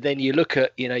 but then you look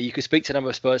at you can speak to a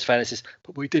number of Spurs fans and says,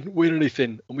 but we didn't win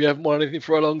anything and we haven't won anything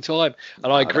for a long time,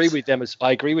 and I agree with them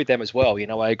as well.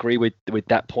 I agree with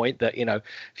that point that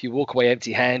if you walk away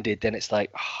empty handed, then it's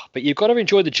like, but you've got to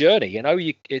enjoy the journey.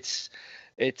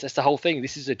 It's just the whole thing.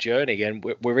 This is a journey, and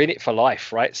we're in it for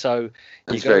life, right? So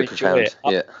you got to enjoy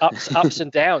it. Ups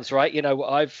and downs, right?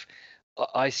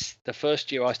 the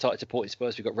first year I started supporting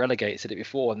Spurs, we got relegated. Said it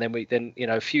before, and then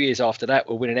a few years after that,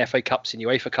 we're winning FA Cups and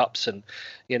UEFA Cups, and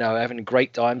having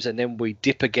great times, and then we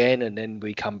dip again, and then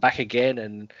we come back again,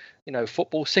 and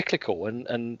football's cyclical,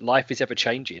 and life is ever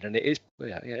changing, and it is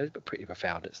it's pretty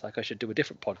profound. It's like I should do a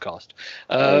different podcast.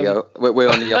 There you go. We're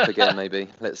on the up again, maybe.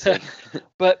 Let's see.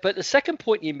 But the second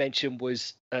point you mentioned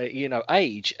was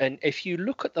age, and if you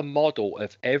look at the model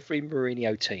of every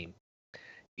Mourinho team.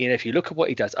 If you look at what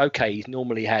he does, okay, he's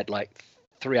normally had like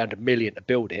 300 million to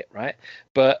build it, right?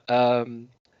 But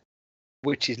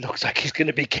which looks like he's going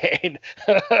to be getting,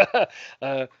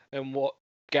 and what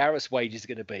Gareth's wage is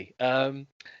going to be,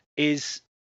 is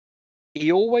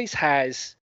he always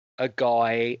has a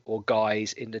guy or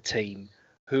guys in the team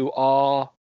who are,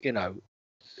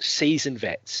 seasoned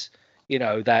vets.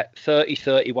 That 30,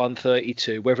 31,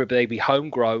 32, whether they be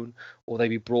homegrown or they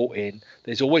be brought in,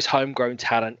 there's always homegrown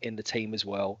talent in the team as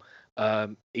well.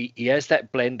 He has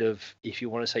that blend of, if you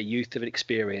want to say, youth and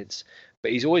experience,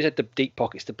 but he's always had the deep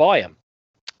pockets to buy them.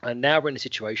 And now we're in a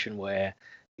situation where,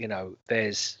 we've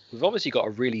obviously got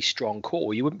a really strong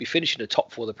core. You wouldn't be finishing the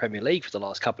top 4 of the Premier League for the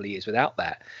last couple of years without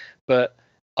that. But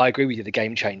I agree with you, the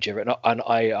game changer, and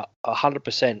I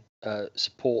 100%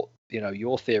 support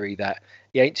your theory that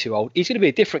he ain't too old. He's going to be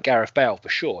a different Gareth Bale for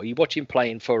sure. You watch him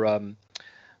playing for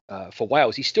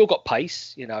Wales. He's still got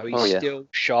pace. He's still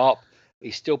sharp.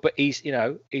 He's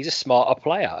a smarter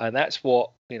player, and that's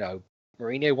what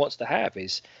Mourinho wants to have,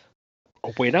 is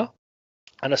a winner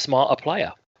and a smarter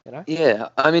player. Yeah,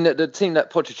 I mean, the team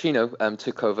that Pochettino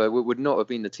took over would not have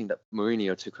been the team that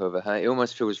Mourinho took over. It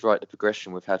almost feels right, the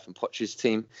progression we've had from Poch's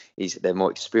team. They're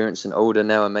more experienced and older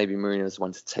now, and maybe Mourinho's the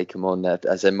one to take them on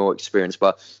as they're more experienced.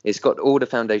 But it's got all the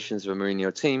foundations of a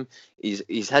Mourinho team.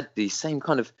 He's had the same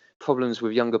kind of problems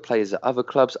with younger players at other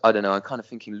clubs. I don't know. I'm kind of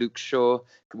thinking Luke Shaw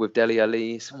with Dele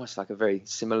Alli. It's almost like a very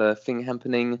similar thing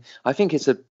happening. I think it's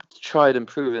a tried and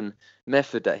proven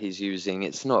method that he's using.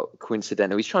 It's not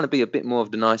coincidental. He's trying to be a bit more of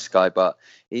the nice guy, but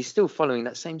he's still following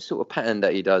that same sort of pattern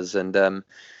that he does. And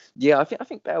I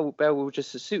think Bale will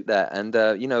just suit that. And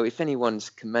if anyone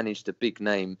can manage the big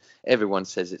name, everyone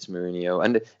says it's Mourinho.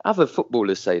 And other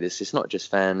footballers say this. It's not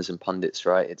just fans and pundits,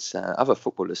 right? It's other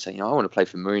footballers say, I want to play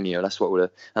for Mourinho. That's what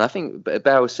would. And I think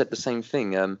Bale said the same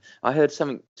thing. I heard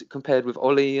something compared with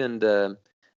Oli and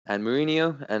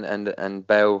Mourinho, and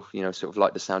Bale, sort of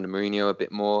like the sound of Mourinho a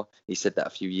bit more. He said that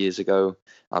a few years ago.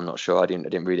 I'm not sure. I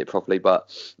didn't read it properly, but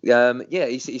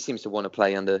he seems to want to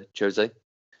play under Jose.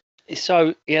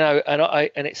 So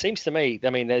and it seems to me, I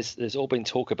mean, there's all been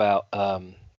talk about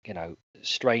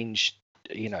strange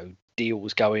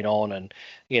deals going on, and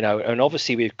and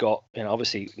obviously we've got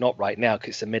obviously not right now because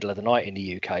it's the middle of the night in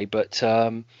the UK, but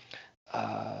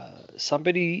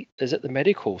somebody is at the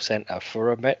medical centre for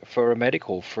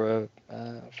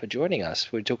joining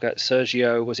us. We talk about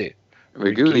Sergio, was it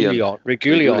Reguilon?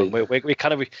 We're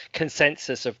kind of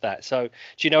consensus of that. So do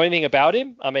you know anything about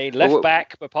him? I mean,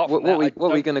 back. Apart from what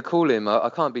are we going to call him? I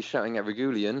can't be shouting at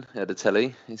Reguilon at the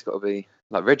telly. He's got to be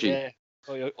like Reggie. Yeah.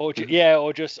 Or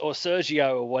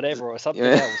Sergio or whatever or something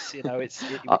else.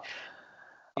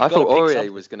 I thought Aurier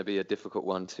was going to be a difficult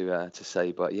one to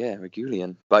say, but yeah,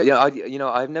 Reguilon. But yeah,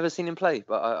 I've never seen him play,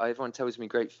 but everyone tells me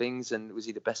great things. And was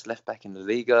he the best left back in the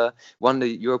Liga? Won the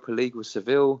Europa League with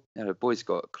Seville. The boy's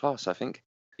got class, I think.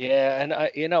 Yeah, and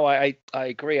I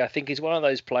agree. I think he's one of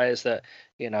those players that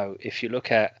if you look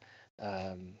at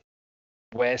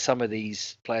where some of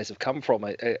these players have come from,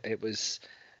 it was.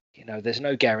 There's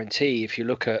no guarantee. If you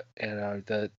look at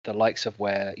the likes of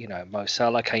where Mo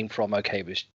Salah came from, okay,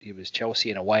 he was Chelsea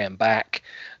in away and back,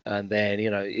 and then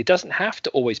it doesn't have to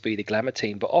always be the glamour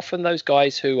team, but often those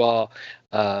guys who are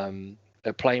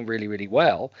playing really, really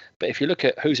well. But if you look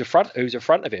at who's in front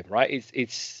of him, right?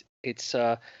 It's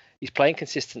he's playing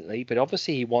consistently, but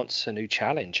obviously he wants a new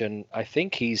challenge, and I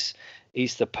think he's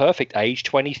the perfect age,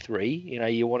 23.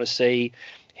 You want to see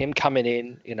him coming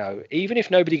in, even if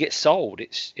nobody gets sold,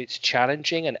 it's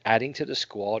challenging and adding to the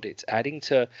squad. It's adding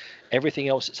to everything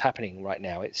else that's happening right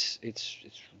now. It's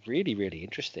really, really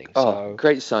interesting. So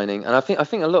great signing. And I think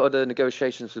a lot of the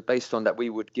negotiations were based on that we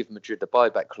would give Madrid the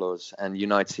buyback clause, and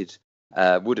United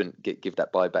wouldn't give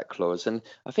that buyback clause. And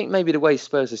I think maybe the way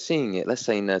Spurs are seeing it, let's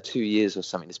say in 2 years or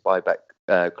something, this buyback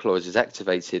clause is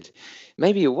activated.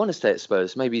 Maybe he'll want to stay at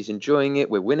Spurs. Maybe he's enjoying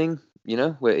it. We're winning.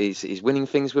 Where he's winning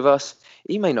things with us.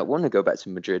 He may not want to go back to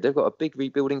Madrid. They've got a big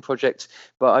rebuilding project,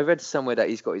 but I read somewhere that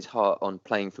he's got his heart on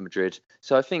playing for Madrid.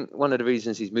 So I think one of the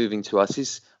reasons he's moving to us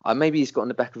is maybe he's got in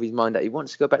the back of his mind that he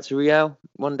wants to go back to Real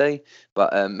one day,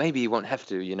 but maybe he won't have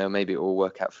to. Maybe it will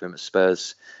work out for him at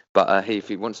Spurs. But if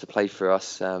he wants to play for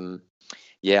us,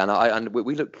 Yeah, and we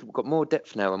we've got more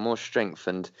depth now and more strength,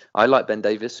 and I like Ben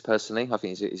Davis personally. I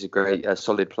think he's a great,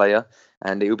 solid player,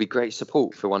 and it would be great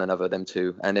support for one another, them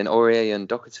two. And then Aurier and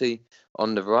Doherty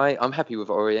on the right. I'm happy with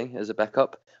Aurier as a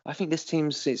backup. I think this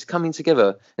team's it's coming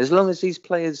together. As long as these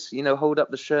players, hold up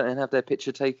the shirt and have their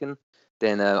picture taken,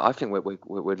 then I think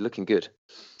we're looking good.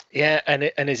 Yeah, and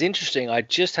it's interesting. I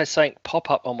just had something pop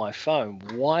up on my phone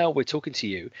while we're talking to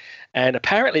you, and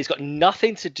apparently it's got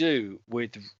nothing to do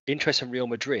with interest in Real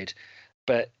Madrid,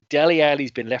 but Dele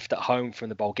Alli's been left at home from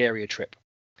the Bulgaria trip.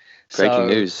 Breaking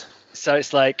news. So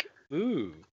it's like,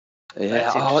 ooh,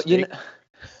 yeah.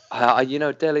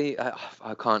 Dele.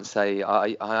 I can't say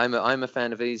I'm a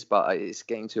fan of his, but it's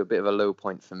getting to a bit of a low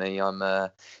point for me. I'm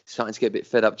starting to get a bit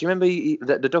fed up. Do you remember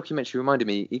the documentary reminded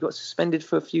me he got suspended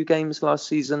for a few games last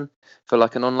season for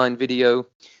like an online video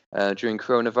during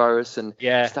coronavirus and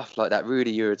stuff like that.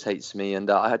 Really irritates me,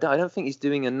 and I don't think he's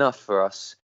doing enough for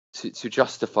us to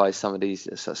justify some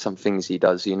things he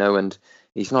does. And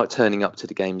he's not turning up to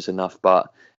the games enough.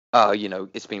 But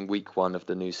it's been week 1 of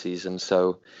the new season,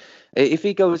 so. If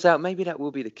he goes out, maybe that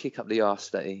will be the kick up the arse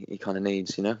that he kind of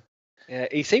needs, Yeah,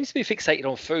 he seems to be fixated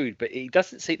on food, but he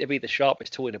doesn't seem to be the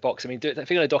sharpest tool in the box. I mean, I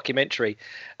think on a documentary,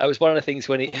 it was one of the things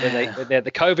when they had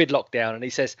the COVID lockdown, and he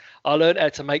says, "I learned how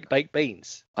to make baked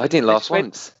beans." I didn't laugh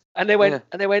once. And they went,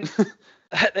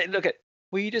 look at,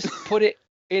 will you just put it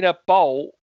in a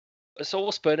bowl, a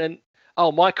saucepan, and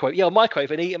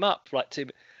microwave, and eat them up like 2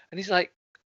 minutes. And he's like,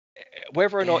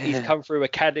 whether or not he's come through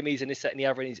academies and this, that, and the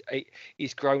other, and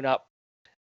he's grown up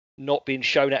not being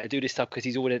shown how to do this stuff because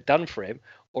he's already done for him,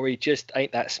 or he just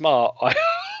ain't that smart. I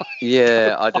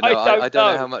don't know. I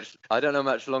don't know how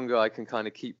much longer I can kind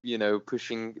of keep,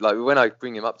 pushing. Like when I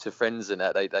bring him up to friends and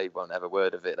that, they won't have a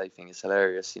word of it. They think it's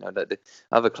hilarious, that the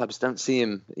other clubs don't see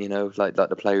him, like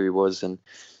the player he was. And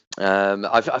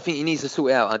I think he needs to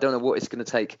sort it out. I don't know what it's going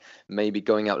to take. Maybe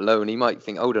going out low, and he might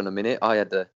think, hold on a minute, I had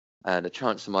the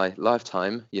chance of my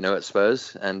lifetime, at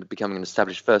Spurs and becoming an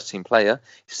established first-team player,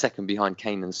 second behind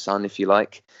Kane and Son, if you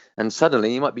like. And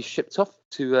suddenly he might be shipped off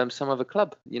to some other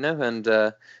club, and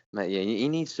he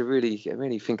needs to really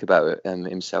think about it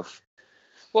himself.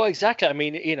 Well, exactly. I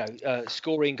mean,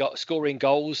 scoring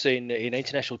goals in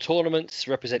international tournaments,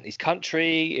 representing his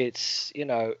country. It's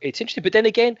interesting. But then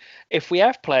again, if we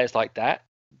have players like that,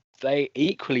 they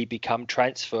equally become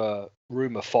transfer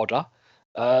rumor fodder.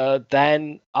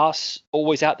 Than us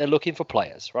always out there looking for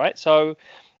players, right? So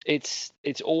it's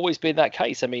always been that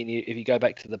case. I mean, if you go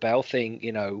back to the Bell thing,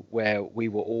 where we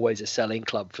were always a selling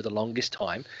club for the longest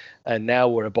time, and now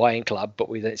we're a buying club, but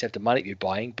we don't have the money to be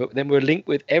buying. But then we're linked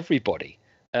with everybody,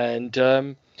 and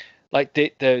like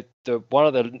the one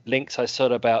of the links I saw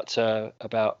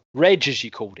about Reg, as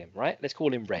you called him, right? Let's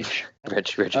call him Reg.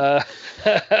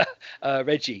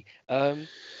 Reggie.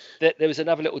 There was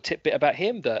another little tidbit about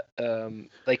him that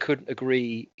they couldn't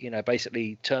agree,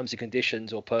 basically terms and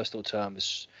conditions or personal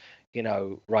terms,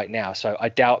 right now. So I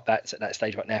doubt that's at that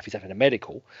stage right now if he's having a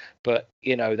medical. But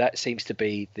that seems to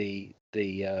be the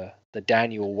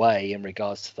Daniel way in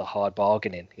regards to the hard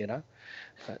bargaining,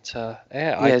 But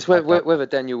it's whether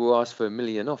Daniel will ask for $1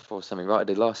 million off or something right at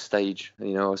the last stage,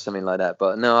 or something like that.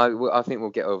 But no, I think we'll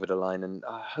get over the line, and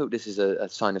I hope this is a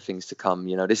sign of things to come.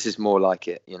 This is more like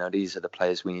it. These are the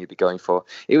players we need to be going for.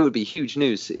 It would be huge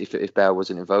news if Bale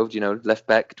wasn't involved. Left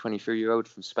back, 23-year-old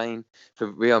from Spain for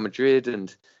Real Madrid,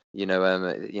 and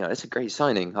it's a great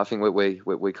signing. I think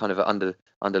we're kind of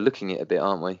underlooking it a bit,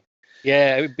 aren't we?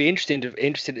 Yeah, it would be interesting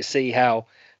to see how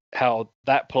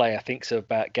that player thinks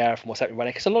about Gareth and what's happening right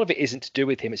now, because a lot of it isn't to do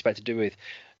with him. It's about to do with,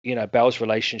 Bell's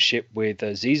relationship with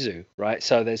Zizou, right?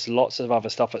 So there's lots of other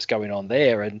stuff that's going on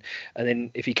there. And then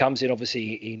if he comes in,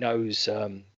 obviously he knows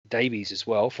Davies as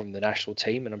well from the national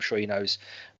team. And I'm sure he knows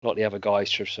a lot of the other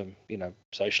guys through some,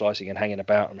 socialising and hanging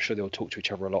about. I'm sure they'll talk to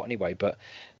each other a lot anyway. But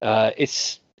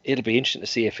it'll be interesting to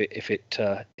see if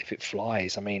it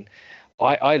flies. I mean,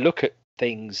 I look at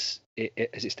things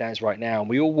as it stands right now, and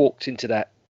we all walked into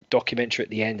that documentary at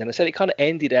the end, and I said it kind of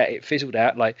it fizzled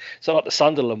out. Like it's not like the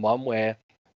Sunderland one where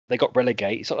they got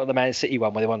relegated. It's not like the Man City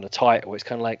one where they won the title. It's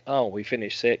kind of like, oh, we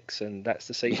finished 6th and that's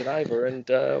the season over, and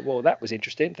well, that was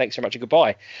interesting, thanks so much and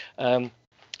goodbye. I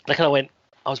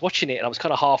was watching it and I was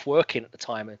kind of half working at the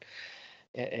time, and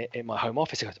in my home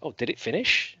office I goes, oh, did it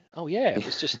finish? Oh yeah, it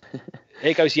was just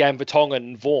here goes Jan Vertonghen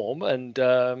and Vorm, and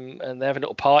they have a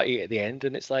little party at the end,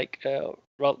 and it's like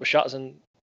roll up the shutters and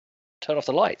turn off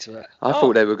the lights. I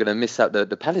thought they were going to miss out the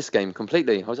Palace game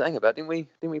completely. I was hanging about, didn't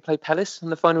we play Palace on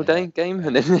the final day game?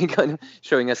 And then they kind of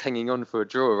showing us hanging on for a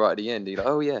draw right at the end. You're like,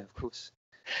 oh yeah, of course.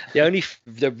 The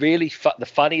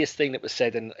funniest thing that was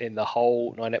said in the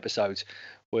whole 9 episodes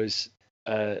was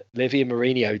Livy and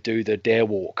Mourinho do the dare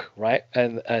walk, right?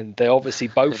 And they obviously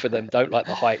both of them don't like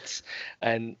the heights.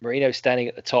 And Mourinho's standing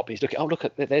at the top. And he's looking. Oh, look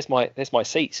at there's my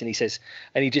seats. And he says,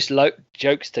 and he just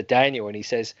jokes to Daniel, and he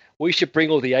says, "We should bring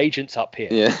all the agents up here."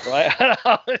 Yeah.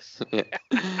 Right. Yeah.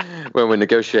 When we're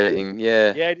negotiating,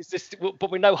 yeah. Yeah, it's just,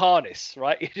 but with no harness,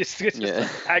 right? You just Yeah.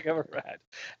 hang around,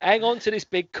 hang on to this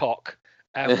big cock,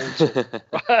 and we'll talk.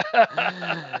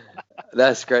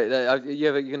 That's great.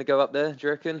 You're going to go up there, do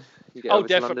you reckon? You get Oh, over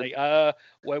to London? definitely.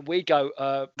 When we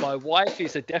go, my wife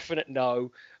is a definite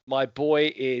no. My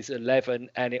boy is 11,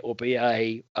 and it will be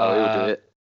a. He'll do it.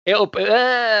 It'll be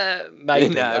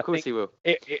maybe. No, of course he will.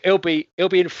 He'll be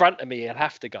in front of me. He'll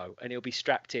have to go, and he'll be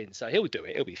strapped in, so he'll do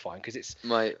it. He'll be fine because it's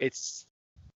my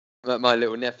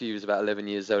little nephew is about 11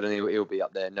 years old, and he'll be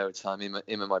up there in no time. Him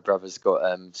and my brother's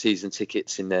got season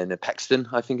tickets in Paxton,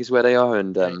 I think is where they are,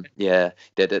 and yeah,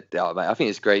 I think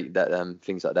it's great that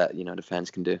things like that, the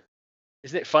fans can do.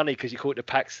 Isn't it funny because you call it the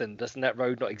Paxton? Doesn't that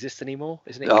road not exist anymore?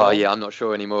 Isn't it? Oh yeah, I'm not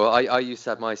sure anymore. I used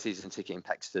to have my season ticket in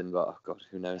Paxton, but oh god,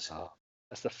 who knows? Oh,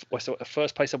 that's the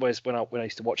first place I was when I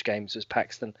used to watch games was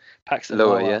Paxton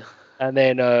Lower, yeah. And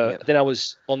then then I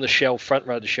was on the Shell, front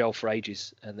row of the Shell for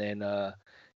ages, and then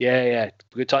yeah,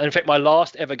 good time. In fact, my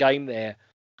last ever game there,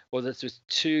 well, this was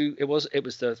two. It was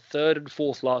the third and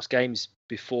fourth last games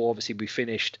before obviously we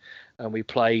finished, and we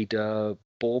played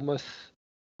Bournemouth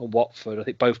and Watford. I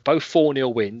think both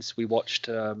 4-0 wins. We watched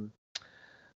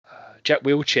Jack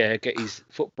Wilshere get his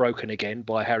foot broken again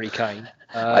by Harry Kane.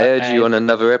 I heard you on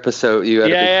another episode. You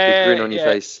had a big grin on your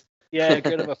face. Yeah,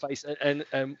 grin on my face.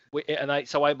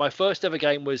 So my first ever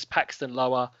game was Paxton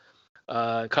Lower,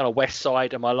 kind of west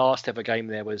side, and my last ever game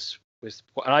there was, and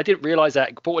I didn't realise that.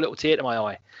 It brought a little tear to my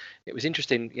eye. It was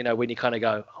interesting, when you kind of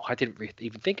go, oh, I didn't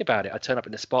even think about it. I turned up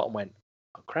in the spot and went,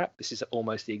 oh crap, this is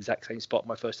almost the exact same spot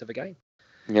my first ever game.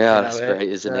 Yeah, that's great,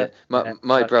 isn't it?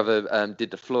 My brother did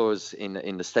the floors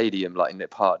in the stadium, like in the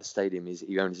part of the stadium.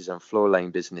 He owns his own floor laying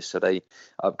business, so they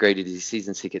upgraded his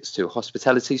season tickets to a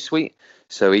hospitality suite.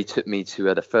 So he took me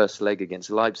to the first leg against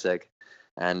Leipzig,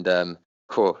 and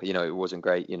cool, it wasn't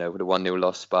great, with a 1-0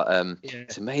 loss, but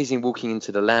it's amazing walking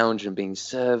into the lounge and being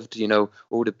served.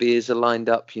 All the beers are lined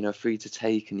up, free to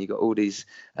take, and you got all these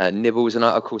nibbles. And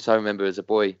of course, I remember as a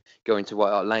boy going to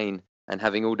White Hart Lane and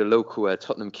having all the local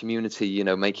Tottenham community,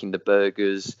 making the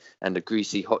burgers and the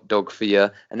greasy hot dog for you.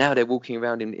 And now they're walking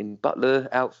around in butler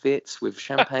outfits with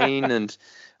champagne and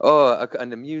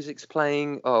the music's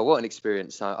playing. Oh, what an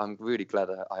experience. I'm really glad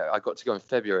I got to go in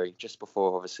February, just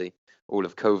before, obviously, all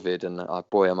of COVID. And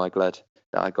boy, am I glad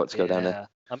that I got to go down there.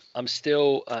 I'm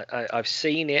still, I've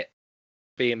seen it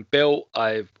being built.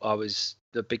 I was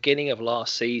the beginning of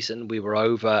last season, we were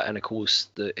over, and of course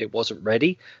it wasn't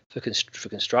ready for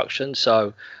construction.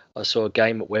 So I saw a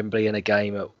game at Wembley and a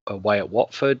game away at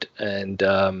Watford, and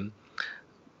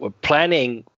we're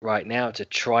planning right now to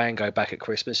try and go back at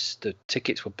Christmas. The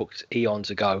tickets were booked eons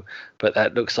ago, but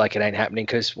that looks like it ain't happening,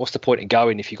 because what's the point in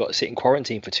going if you've got to sit in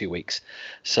quarantine for 2 weeks?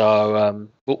 So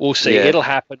we'll see. Yeah. It'll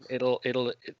happen.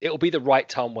 It'll be the right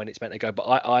time when it's meant to go. But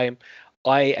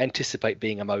I anticipate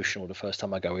being emotional the first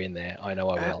time I go in there. I know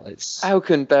I will. How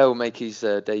can Bale make his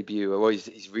debut, or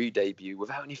his re-debut,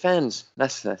 without any fans?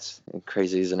 That's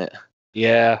crazy, isn't it?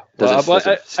 Yeah.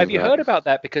 Have you heard about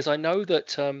that? Because I know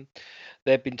that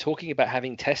they've been talking about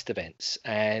having test events,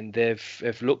 and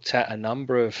they've looked at a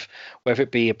number of, whether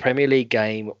it be a Premier League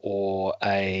game or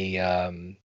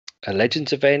a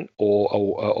Legends event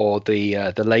or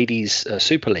the ladies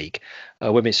Super League,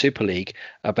 Women's Super League,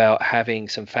 about having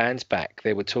some fans back.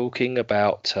 They were talking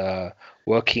about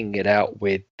working it out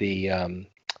with the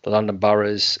London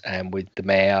boroughs and with the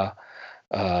mayor,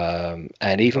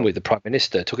 and even with the Prime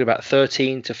Minister, talking about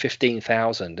 13 to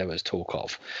 15,000 there was talk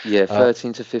of. Yeah,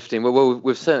 13 to 15. Well,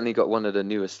 we've certainly got one of the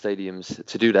newest stadiums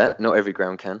to do that. Not every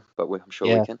ground can, but I'm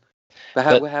sure we can. But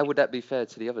how would that be fair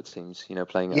to the other teams,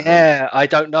 playing at home? I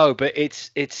don't know, but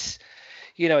it's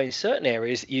in certain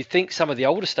areas you think some of the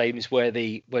older stadiums where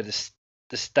the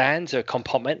stands are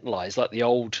compartmentalized, like the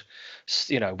old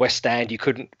West Stand, you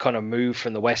couldn't kind of move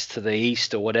from the west to the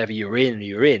east or whatever you're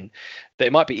in, that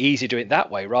it might be easier doing it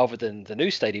that way rather than the new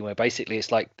stadium where basically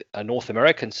it's like a North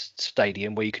American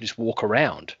stadium where you can just walk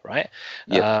around, right?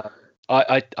 Yeah.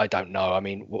 I don't know. I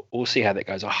mean, we'll see how that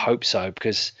goes. I hope so,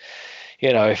 because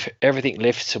if everything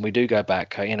lifts and we do go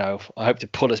back, I hope to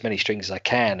pull as many strings as I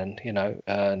can, and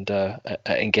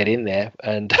get in there,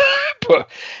 and but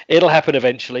it'll happen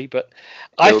eventually. But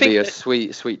I think it'll be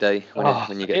a sweet day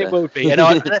when you get there. It will be, and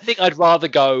I think I'd rather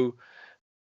go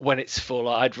when it's full.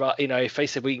 If they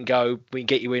said we can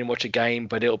get you in and watch a game,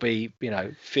 but it'll be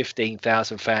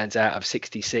 15,000 fans out of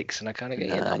 66, and I kind of get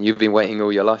And you've been waiting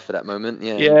all your life for that moment.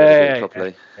 Yeah. Yeah.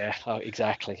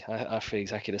 Exactly. I feel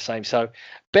exactly the same. So,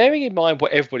 bearing in mind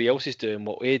what everybody else is doing,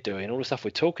 what we're doing, all the stuff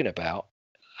we're talking about,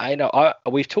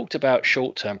 we've talked about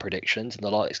short-term predictions in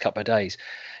the last couple of days.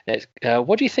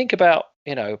 What do you think about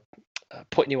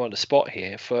putting you on the spot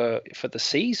here for the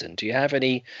season? Do you have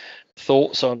any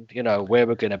thoughts on where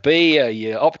we're going to be? Are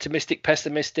you optimistic,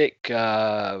 pessimistic,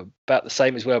 about the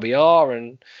same as where we are,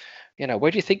 and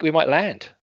where do you think we might land?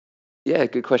 Yeah,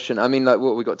 good question. I mean,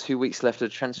 we've got 2 weeks left of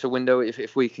the transfer window.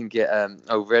 If we can get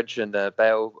Reg and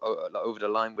Bale over the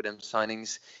line with them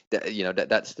signings,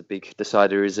 that's the big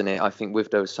decider, isn't it? I think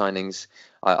with those signings,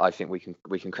 I think we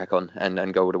can crack on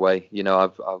and go all the way.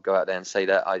 I'll go out there and say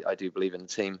that I do believe in the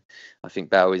team. I think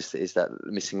Bale is that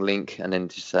missing link, and then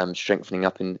just strengthening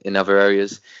up in other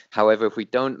areas. However, if we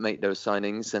don't make those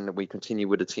signings and we continue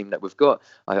with the team that we've got,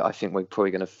 I think we're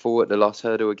probably going to fall at the last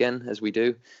hurdle again, as we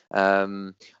do.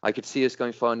 I could see us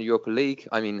going far in the Europa League.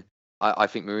 I mean, I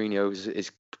think Mourinho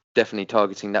is definitely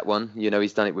targeting that one.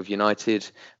 He's done it with United.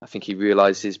 I think he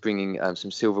realises bringing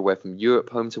some silverware from Europe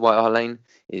home to White Hart Lane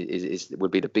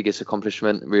would be the biggest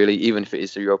accomplishment, really, even if it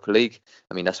is the Europa League.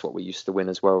 I mean, that's what we used to win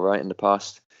as well, right, in the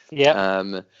past.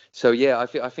 Yeah. So yeah, I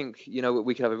think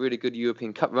we could have a really good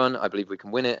European Cup run. I believe we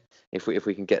can win it if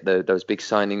we can get those big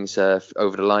signings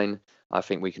over the line. I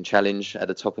think we can challenge at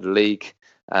the top of the league.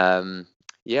 I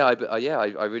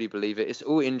really believe it. It's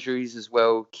all injuries as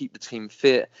well. Keep the team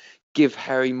fit. Give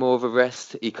Harry more of a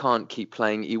rest. He can't keep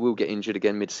playing. He will get injured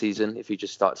again mid-season if he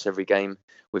just starts every game.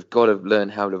 We've got to learn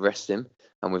how to rest him,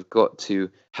 and we've got to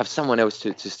have someone else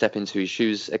to step into his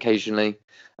shoes occasionally.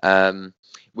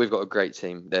 We've got a great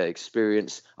team. They're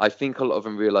experienced. I think a lot of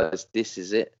them realise this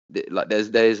is it. Like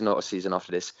there is not a season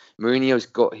after this. Mourinho's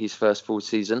got his first full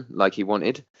season like he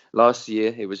wanted. Last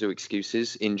year it was all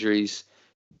excuses, injuries,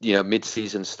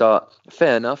 mid-season start.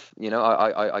 Fair enough.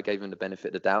 I gave him the benefit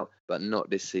of the doubt, but not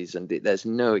this season. There's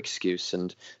no excuse.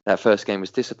 And that first game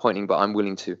was disappointing, but I'm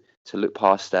willing to look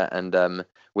past that. And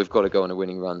we've got to go on a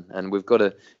winning run, and we've got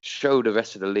to show the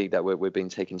rest of the league that we're being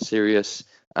taken serious.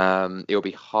 It'll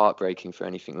be heartbreaking for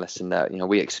anything less than that.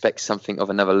 We expect something of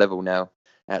another level now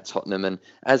at Tottenham. And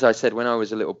as I said, when I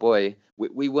was a little boy,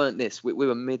 we weren't this. We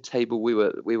were mid-table. We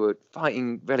were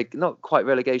fighting not quite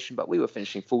relegation, but we were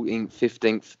finishing 14th,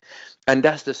 15th, and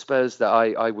that's the Spurs that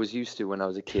I was used to when I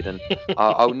was a kid. And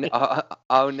I'll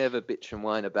never bitch and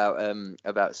whine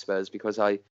about Spurs, because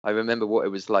I remember what it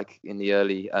was like in the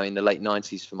late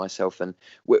 90s for myself. And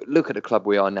look at the club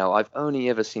we are now. I've only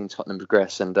ever seen Tottenham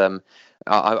progress, and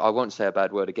I won't say a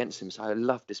bad word against him. So I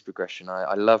love this progression.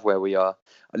 I love where we are.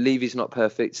 Levy's not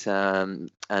perfect, and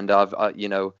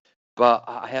but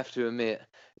I have to admit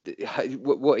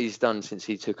what he's done since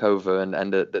he took over,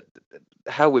 and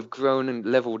how we've grown and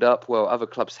leveled up. Well, other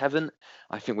clubs haven't.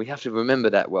 I think we have to remember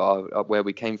that where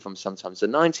we came from. Sometimes the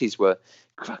 90s were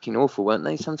cracking awful, weren't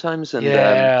they? Sometimes. And,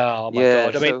 oh my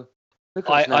God! So,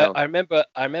 I mean, I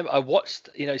remember I watched,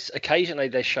 occasionally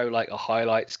they show like a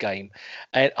highlights game,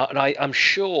 and I'm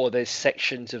sure there's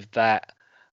sections of that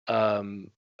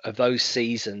of those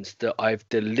seasons that I've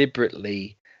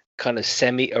deliberately kind of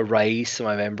semi-erased to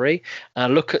my memory, and I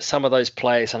look at some of those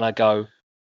players and I go,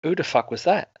 who the fuck was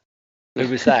that? Who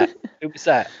was that? Who was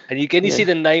that? And you see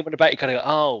the name on the back, you kind of go,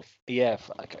 oh yeah,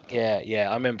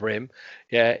 I remember him.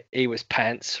 Yeah, he was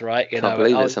pants, right? Can't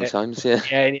believe it sometimes. Yeah.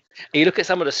 Yeah. And you look at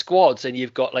some of the squads, and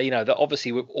you've got that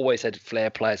obviously we've always had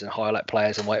flair players and highlight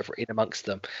players and whatever in amongst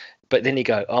them, but then you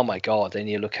go, oh my God, then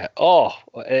you look at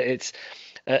it's.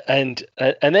 And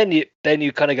then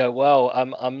you kind of go, well,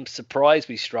 I'm surprised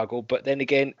we struggle, but then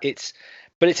again, it's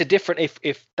a different.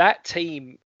 If that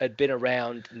team had been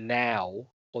around now,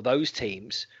 or those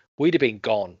teams, we'd have been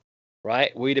gone,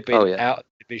 right? We'd have been out of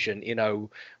the division,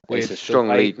 It's a strong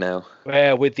lead now.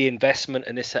 Yeah, with the investment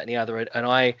and this, that, and the other. And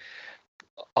I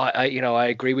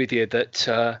agree with you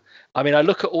that. I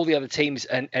look at all the other teams,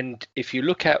 and if you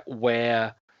look at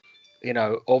where,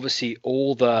 obviously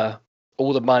all the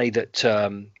money that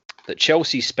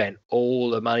Chelsea spent, all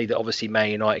the money that obviously Man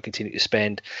United continue to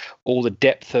spend, all the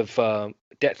depth of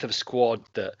squad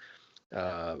that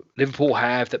Liverpool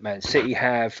have, that Man City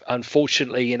have.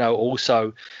 Unfortunately,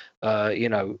 also,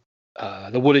 the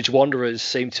Woolwich Wanderers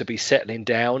seem to be settling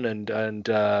down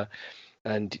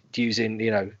and using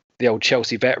the old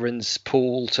Chelsea veterans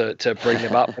pool to bring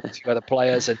them up to other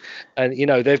players, and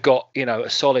they've got a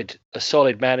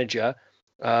solid manager.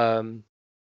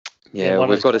 Yeah,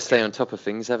 we've got to stay on top of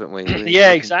things, haven't we?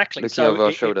 Yeah, exactly. Looking over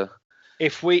our shoulder. I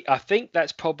think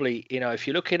that's probably, if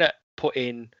you're looking at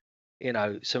putting,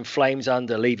 some flames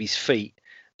under Levy's feet,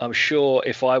 I'm sure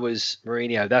if I was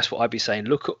Mourinho, that's what I'd be saying.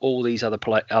 Look at all these other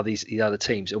these other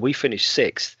teams, and we finished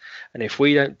sixth. And if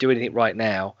we don't do anything right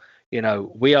now,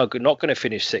 we are not going to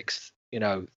finish sixth.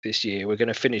 This year we're going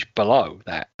to finish below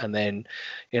that. And then,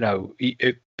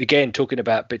 again, talking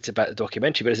about bits about the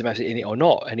documentary, but it doesn't matter in it or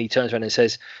not. And he turns around and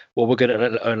says, "Well, we're going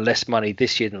to earn less money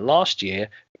this year than last year,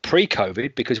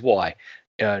 pre-COVID, because why?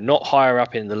 Not higher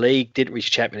up in the league, didn't reach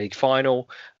Champions League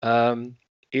final."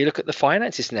 You look at the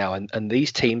finances now, and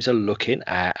these teams are looking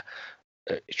at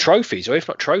trophies, or if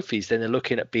not trophies, then they're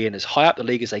looking at being as high up the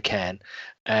league as they can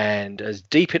and as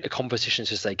deep into competitions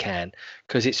as they can,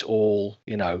 because it's all,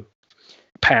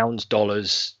 pounds,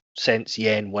 dollars, cents,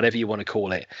 yen, whatever you want to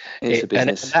call it. It's a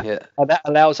business, and that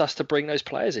allows us to bring those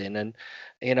players in. And,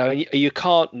 you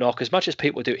can't knock, as much as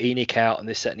people do ENIC out and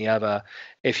this, that, and the other.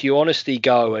 If you honestly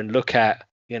go and look at,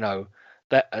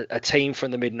 that a team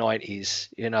from the mid-90s,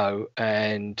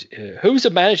 and who was the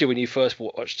manager when you first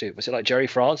watched it? Was it like Jerry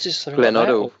Francis? Glenn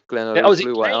Hoddle. Glenn Hoddle,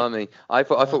 Blue White Army. I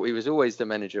thought he was always the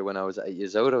manager when I was 8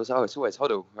 years old. I was, it's always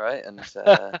Hoddle, right? And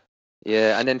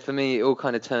yeah, and then for me, it all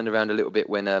kind of turned around a little bit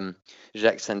when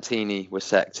Jacques Santini was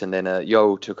sacked, and then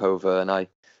Yol took over, and I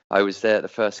was there at the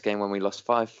first game when we lost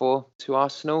 5-4 to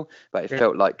Arsenal, but it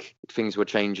felt like things were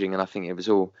changing, and I think it was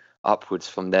all upwards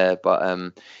from there. But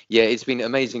it's been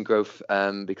amazing growth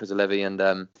because of Levy, and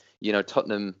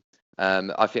Tottenham.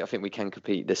 I think we can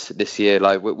compete this year.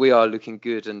 Like we are looking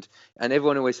good, and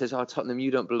everyone always says, "Oh, Tottenham,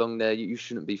 you don't belong there. You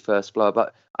shouldn't be first." Blah.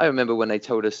 But I remember when they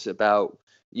told us about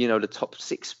the top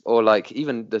six, or like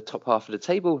even the top half of the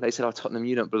table, they said, "Oh, Tottenham,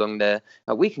 you don't belong there.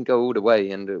 We can go all the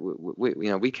way, and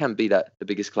we can be the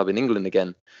biggest club in England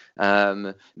again."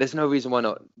 There's no reason why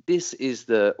not. This is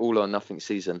the all or nothing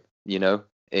season.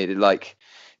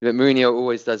 Mourinho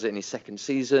always does it in his second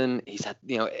season. He's had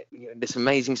this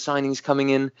amazing signings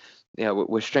coming in.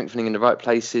 We're strengthening in the right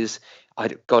places.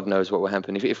 God knows what will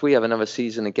happen if we have another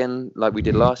season again like we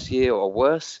did last year or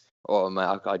worse. Oh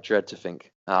man, I dread to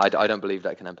think. I don't believe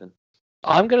that can happen.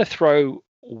 I'm going to throw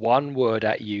one word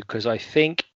at you because I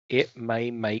think it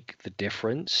may make the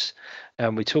difference.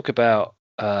 And we talk about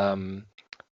all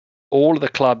of the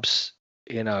clubs.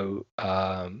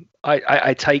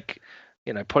 I take.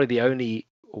 Probably the only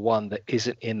one that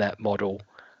isn't in that model,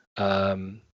 per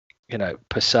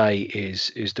se,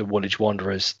 is the Woolwich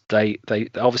Wanderers. They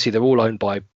obviously they're all owned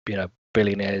by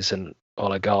billionaires and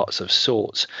oligarchs of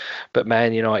sorts, but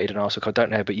Man United and Arsenal, I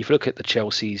don't know. But if you look at the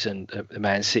Chelseas and the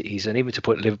Man Cities, and even to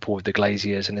put Liverpool with the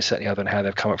Glaziers and this, that, and the other, and how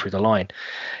they've come up through the line,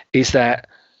 is that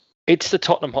it's the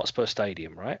Tottenham Hotspur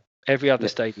Stadium, right? Every other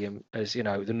stadium, as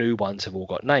the new ones have all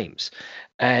got names,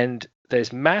 and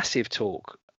there's massive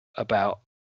talk about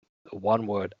one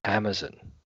word, Amazon.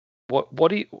 What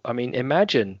do you? I mean,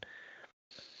 imagine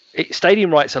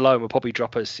stadium rights alone will probably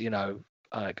drop us, who knows,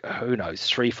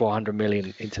 300-400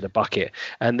 million into the bucket,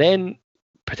 and then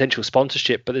potential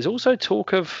sponsorship. But there's also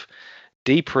talk of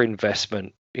deeper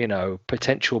investment,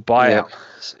 potential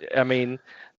buyouts. Yeah. I mean,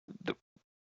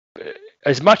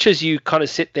 as much as you kind of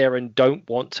sit there and don't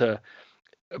want to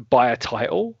buy a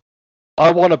title,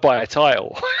 I want to buy a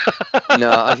title.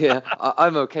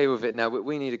 I'm okay with it now.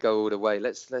 We need to go all the way.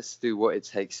 Let's do what it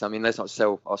takes. I mean, let's not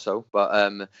sell ourselves,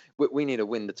 but we need to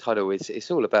win the title. It's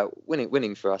all about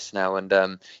winning for us now. And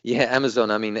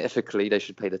Amazon. I mean, ethically they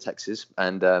should pay the taxes,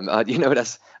 and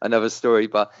that's another story.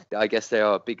 But I guess they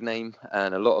are a big name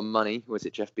and a lot of money. Was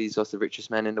it Jeff Bezos, the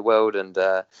richest man in the world? And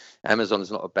Amazon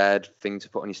is not a bad thing to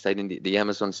put on your stadium, the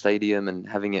Amazon Stadium, and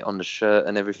having it on the shirt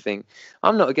and everything.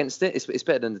 I'm not against it. It's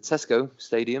better than the Tesco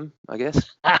Stadium, I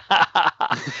guess.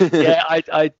 Yeah,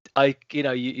 I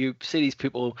you see these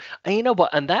people, and you know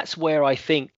what, and that's where I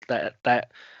think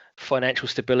that financial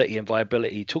stability and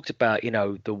viability. You talked about,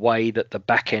 the way that the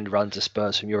back end runs the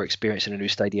Spurs from your experience in a new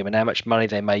stadium and how much money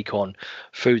they make on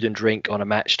food and drink on a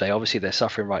match day. Obviously, they're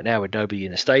suffering right now with nobody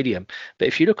in the stadium. But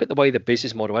if you look at the way the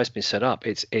business model has been set up,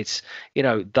 it's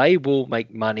they will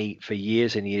make money for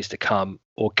years and years to come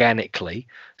organically.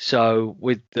 So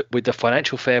with the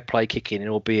financial fair play kicking in,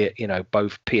 albeit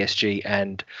both PSG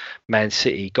and Man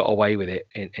City got away with it,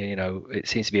 and it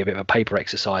seems to be a bit of a paper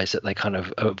exercise that they kind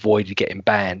of avoided getting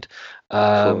banned.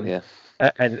 And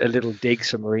a little digs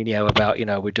from Mourinho about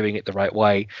we're doing it the right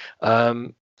way.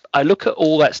 I look at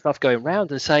all that stuff going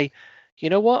round and say, you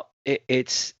know what?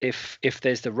 It's if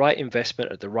there's the right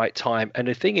investment at the right time, and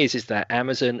the thing is that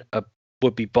Amazon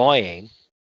would be buying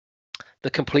the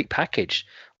complete package.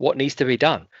 What needs to be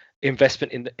done?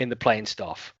 Investment in the playing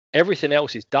staff. Everything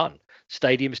else is done.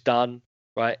 Stadium's done,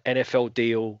 right? NFL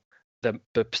deal. The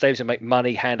stadiums will make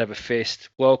money hand over fist.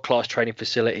 World class training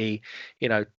facility.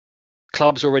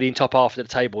 club's already in top half of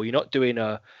the table. You're not doing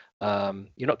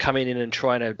you're not coming in and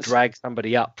trying to drag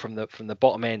somebody up from the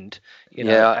bottom end.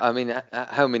 Yeah, I mean,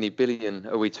 how many billion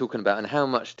are we talking about, and how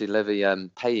much did Levy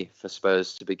pay for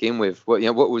Spurs to begin with? What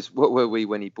were we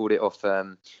when he bought it off?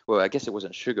 Well, I guess it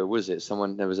wasn't Sugar, was it?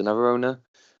 There was another owner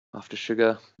after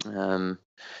Sugar.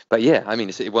 But yeah, I mean,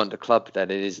 it wasn't the club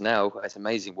that it is now. It's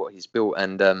amazing what he's built,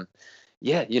 and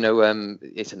yeah, you're right.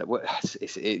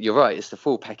 It's the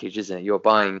full package, isn't it? You're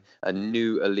buying a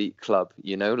new elite club,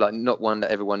 like not one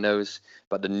that everyone knows,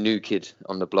 but the new kid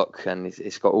on the block, and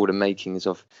it's got all the makings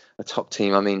of a top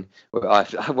team. I mean,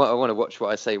 I want to watch what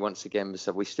I say once again,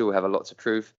 so we still have a lot to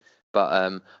prove.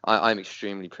 But I'm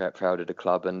extremely proud of the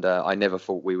club, and I never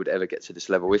thought we would ever get to this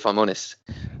level. If I'm honest,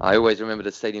 I always remember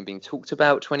the stadium being talked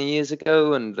about 20 years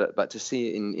ago, but to see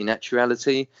it in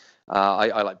actuality.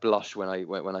 I like blush when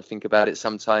I think about it.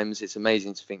 Sometimes it's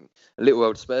amazing to think little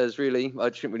old Spurs. Really,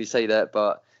 I shouldn't really say that,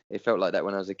 but it felt like that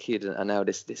when I was a kid. And now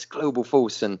this global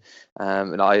force, and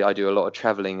I do a lot of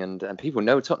travelling, and people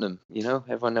know Tottenham.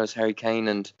 Everyone knows Harry Kane,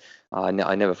 and I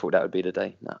never thought that would be the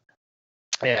day. No.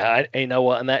 Yeah, you know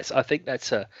what, and I think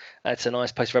that's a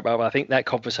nice place to wrap up. I think that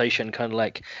conversation kind of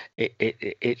like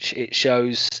it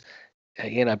shows.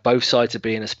 Both sides of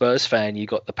being a Spurs fan. You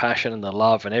got the passion and the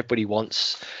love, and everybody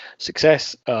wants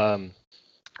success. And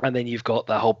then you've got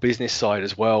the whole business side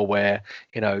as well, where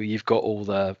you've got all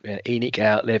the ENIC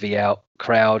out, Levy out,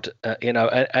 crowd. And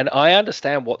I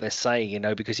understand what they're saying.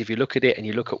 Because if you look at it and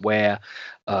you look at where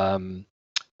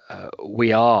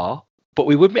we are. But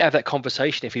we wouldn't have that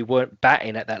conversation if we weren't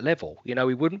batting at that level.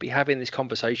 We wouldn't be having this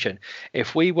conversation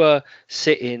if we were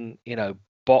sitting,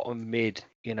 bottom mid,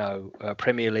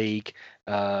 Premier League,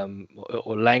 or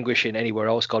languishing anywhere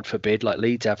else, God forbid, like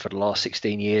Leeds have for the last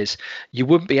 16 years. You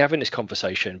wouldn't be having this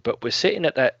conversation. But we're sitting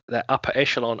at that upper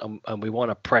echelon, and we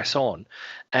want to press on,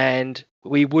 and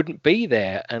we wouldn't be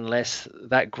there unless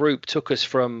that group took us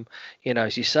from,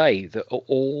 as you say,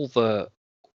 all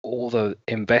the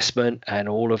investment and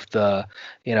all of the,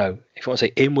 if you want to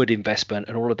say inward investment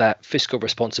and all of that fiscal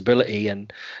responsibility,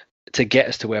 and to get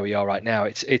us to where we are right now.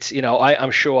 It's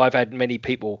I'm sure I've had many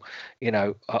people,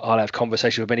 I'll have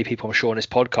conversations with many people, I'm sure, on this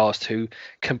podcast who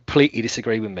completely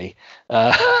disagree with me.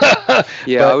 I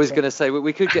was going to say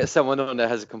we could get someone on that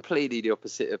has a completely the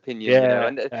opposite opinion.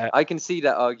 And I can see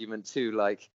that argument too.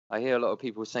 Like, I hear a lot of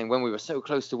people saying, when we were so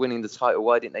close to winning the title,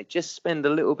 why didn't they just spend a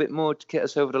little bit more to get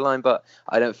us over the line? But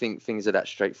I don't think things are that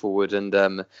straightforward. And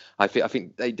I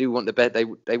think they do want the bet. They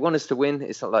want us to win.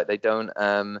 It's not like they don't.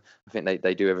 I think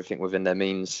they do everything within their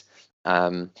means.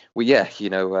 I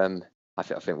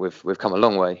think we've come a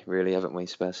long way, really, haven't we,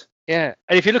 Spurs? Yeah,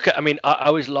 and if you look at, I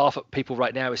always laugh at people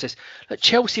right now. It says, look,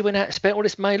 Chelsea went out and spent all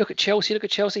this money. Look at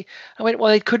Chelsea. I went,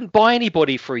 well, they couldn't buy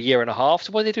anybody for a year and a half.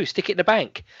 So what did they do? Stick it in the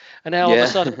bank. And now all of a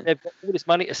sudden they've got all this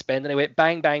money to spend, and they went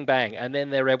bang, bang, bang. And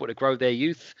then they're able to grow their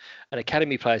youth and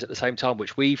academy players at the same time,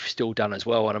 which we've still done as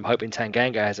well. And I'm hoping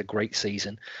Tanganga has a great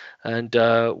season, and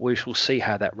we shall see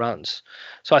how that runs.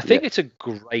 So I think it's a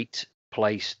great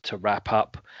place to wrap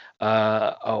up.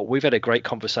 We've had a great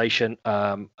conversation.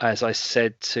 As I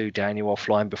said to Daniel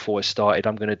offline before I started,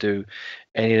 I'm going to do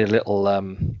any little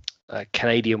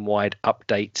Canadian-wide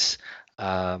updates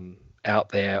out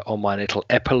there on my little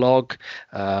epilogue.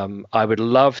 I would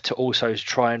love to also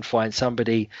try and find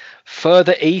somebody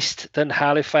further east than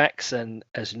Halifax and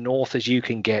as north as you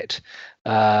can get.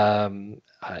 Even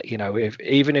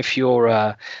if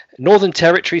you're Northern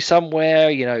Territory somewhere,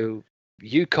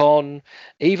 Yukon,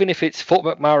 even if it's Fort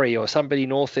McMurray or somebody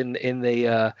north in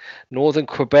the northern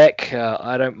Quebec,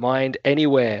 I don't mind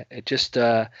anywhere. Just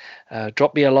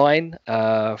drop me a line,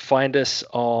 find us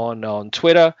on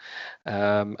Twitter,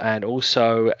 and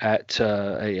also at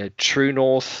a True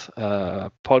North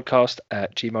podcast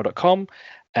at gmail.com.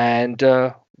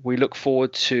 And we look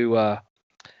forward to a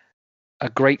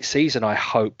great season, I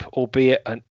hope, albeit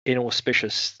an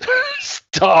inauspicious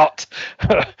start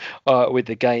with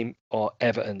the game or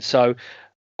Everton. So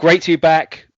great to be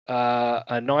back.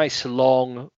 A nice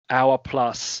long hour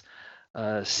plus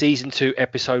season 2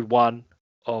 episode 1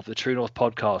 of the True North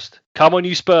podcast. Come on,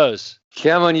 you Spurs.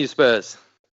 Come on, you Spurs.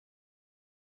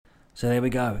 So there we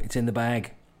go. It's in the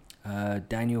bag.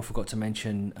 Daniel forgot to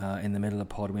mention in the middle of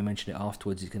the pod, we mentioned it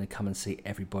afterwards, he's going to come and see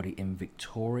everybody in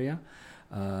Victoria.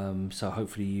 So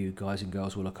hopefully you guys and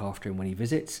girls will look after him when he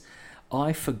visits.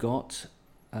 I forgot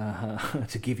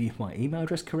to give you my email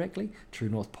address correctly,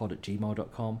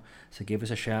 truenorthpod@gmail.com. So give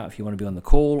us a shout if you want to be on the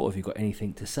call, or if you've got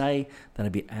anything to say.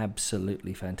 That'd be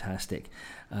absolutely fantastic.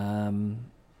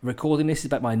 recording this is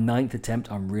about my 9th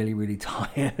attempt. I'm really, really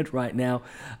tired right now.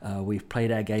 We've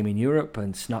played our game in Europe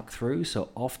and snuck through, so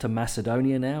off to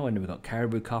Macedonia now, and we've got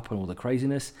Caribou Cup and all the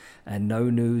craziness, and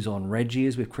no news on Reggie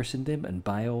as we've christened him, and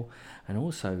Bale, and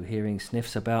also hearing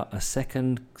sniffs about a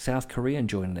second South Korean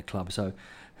joining the club, so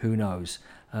who knows.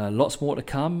 Lots more to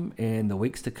come in the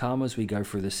weeks to come as we go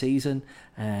through the season,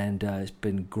 and it's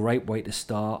been a great way to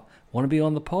start. Want to be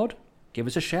on the pod? Give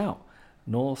us a shout.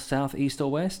 North, south, east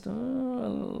or west?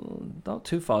 Not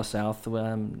too far south.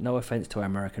 No offence to our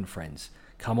American friends.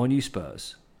 Come on, you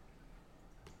Spurs.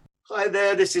 Hi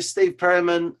there, this is Steve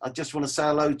Perriman. I just want to say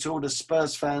hello to all the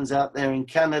Spurs fans out there in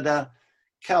Canada.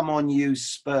 Come on, you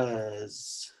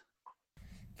Spurs.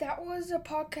 That was a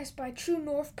podcast by True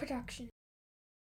North Production.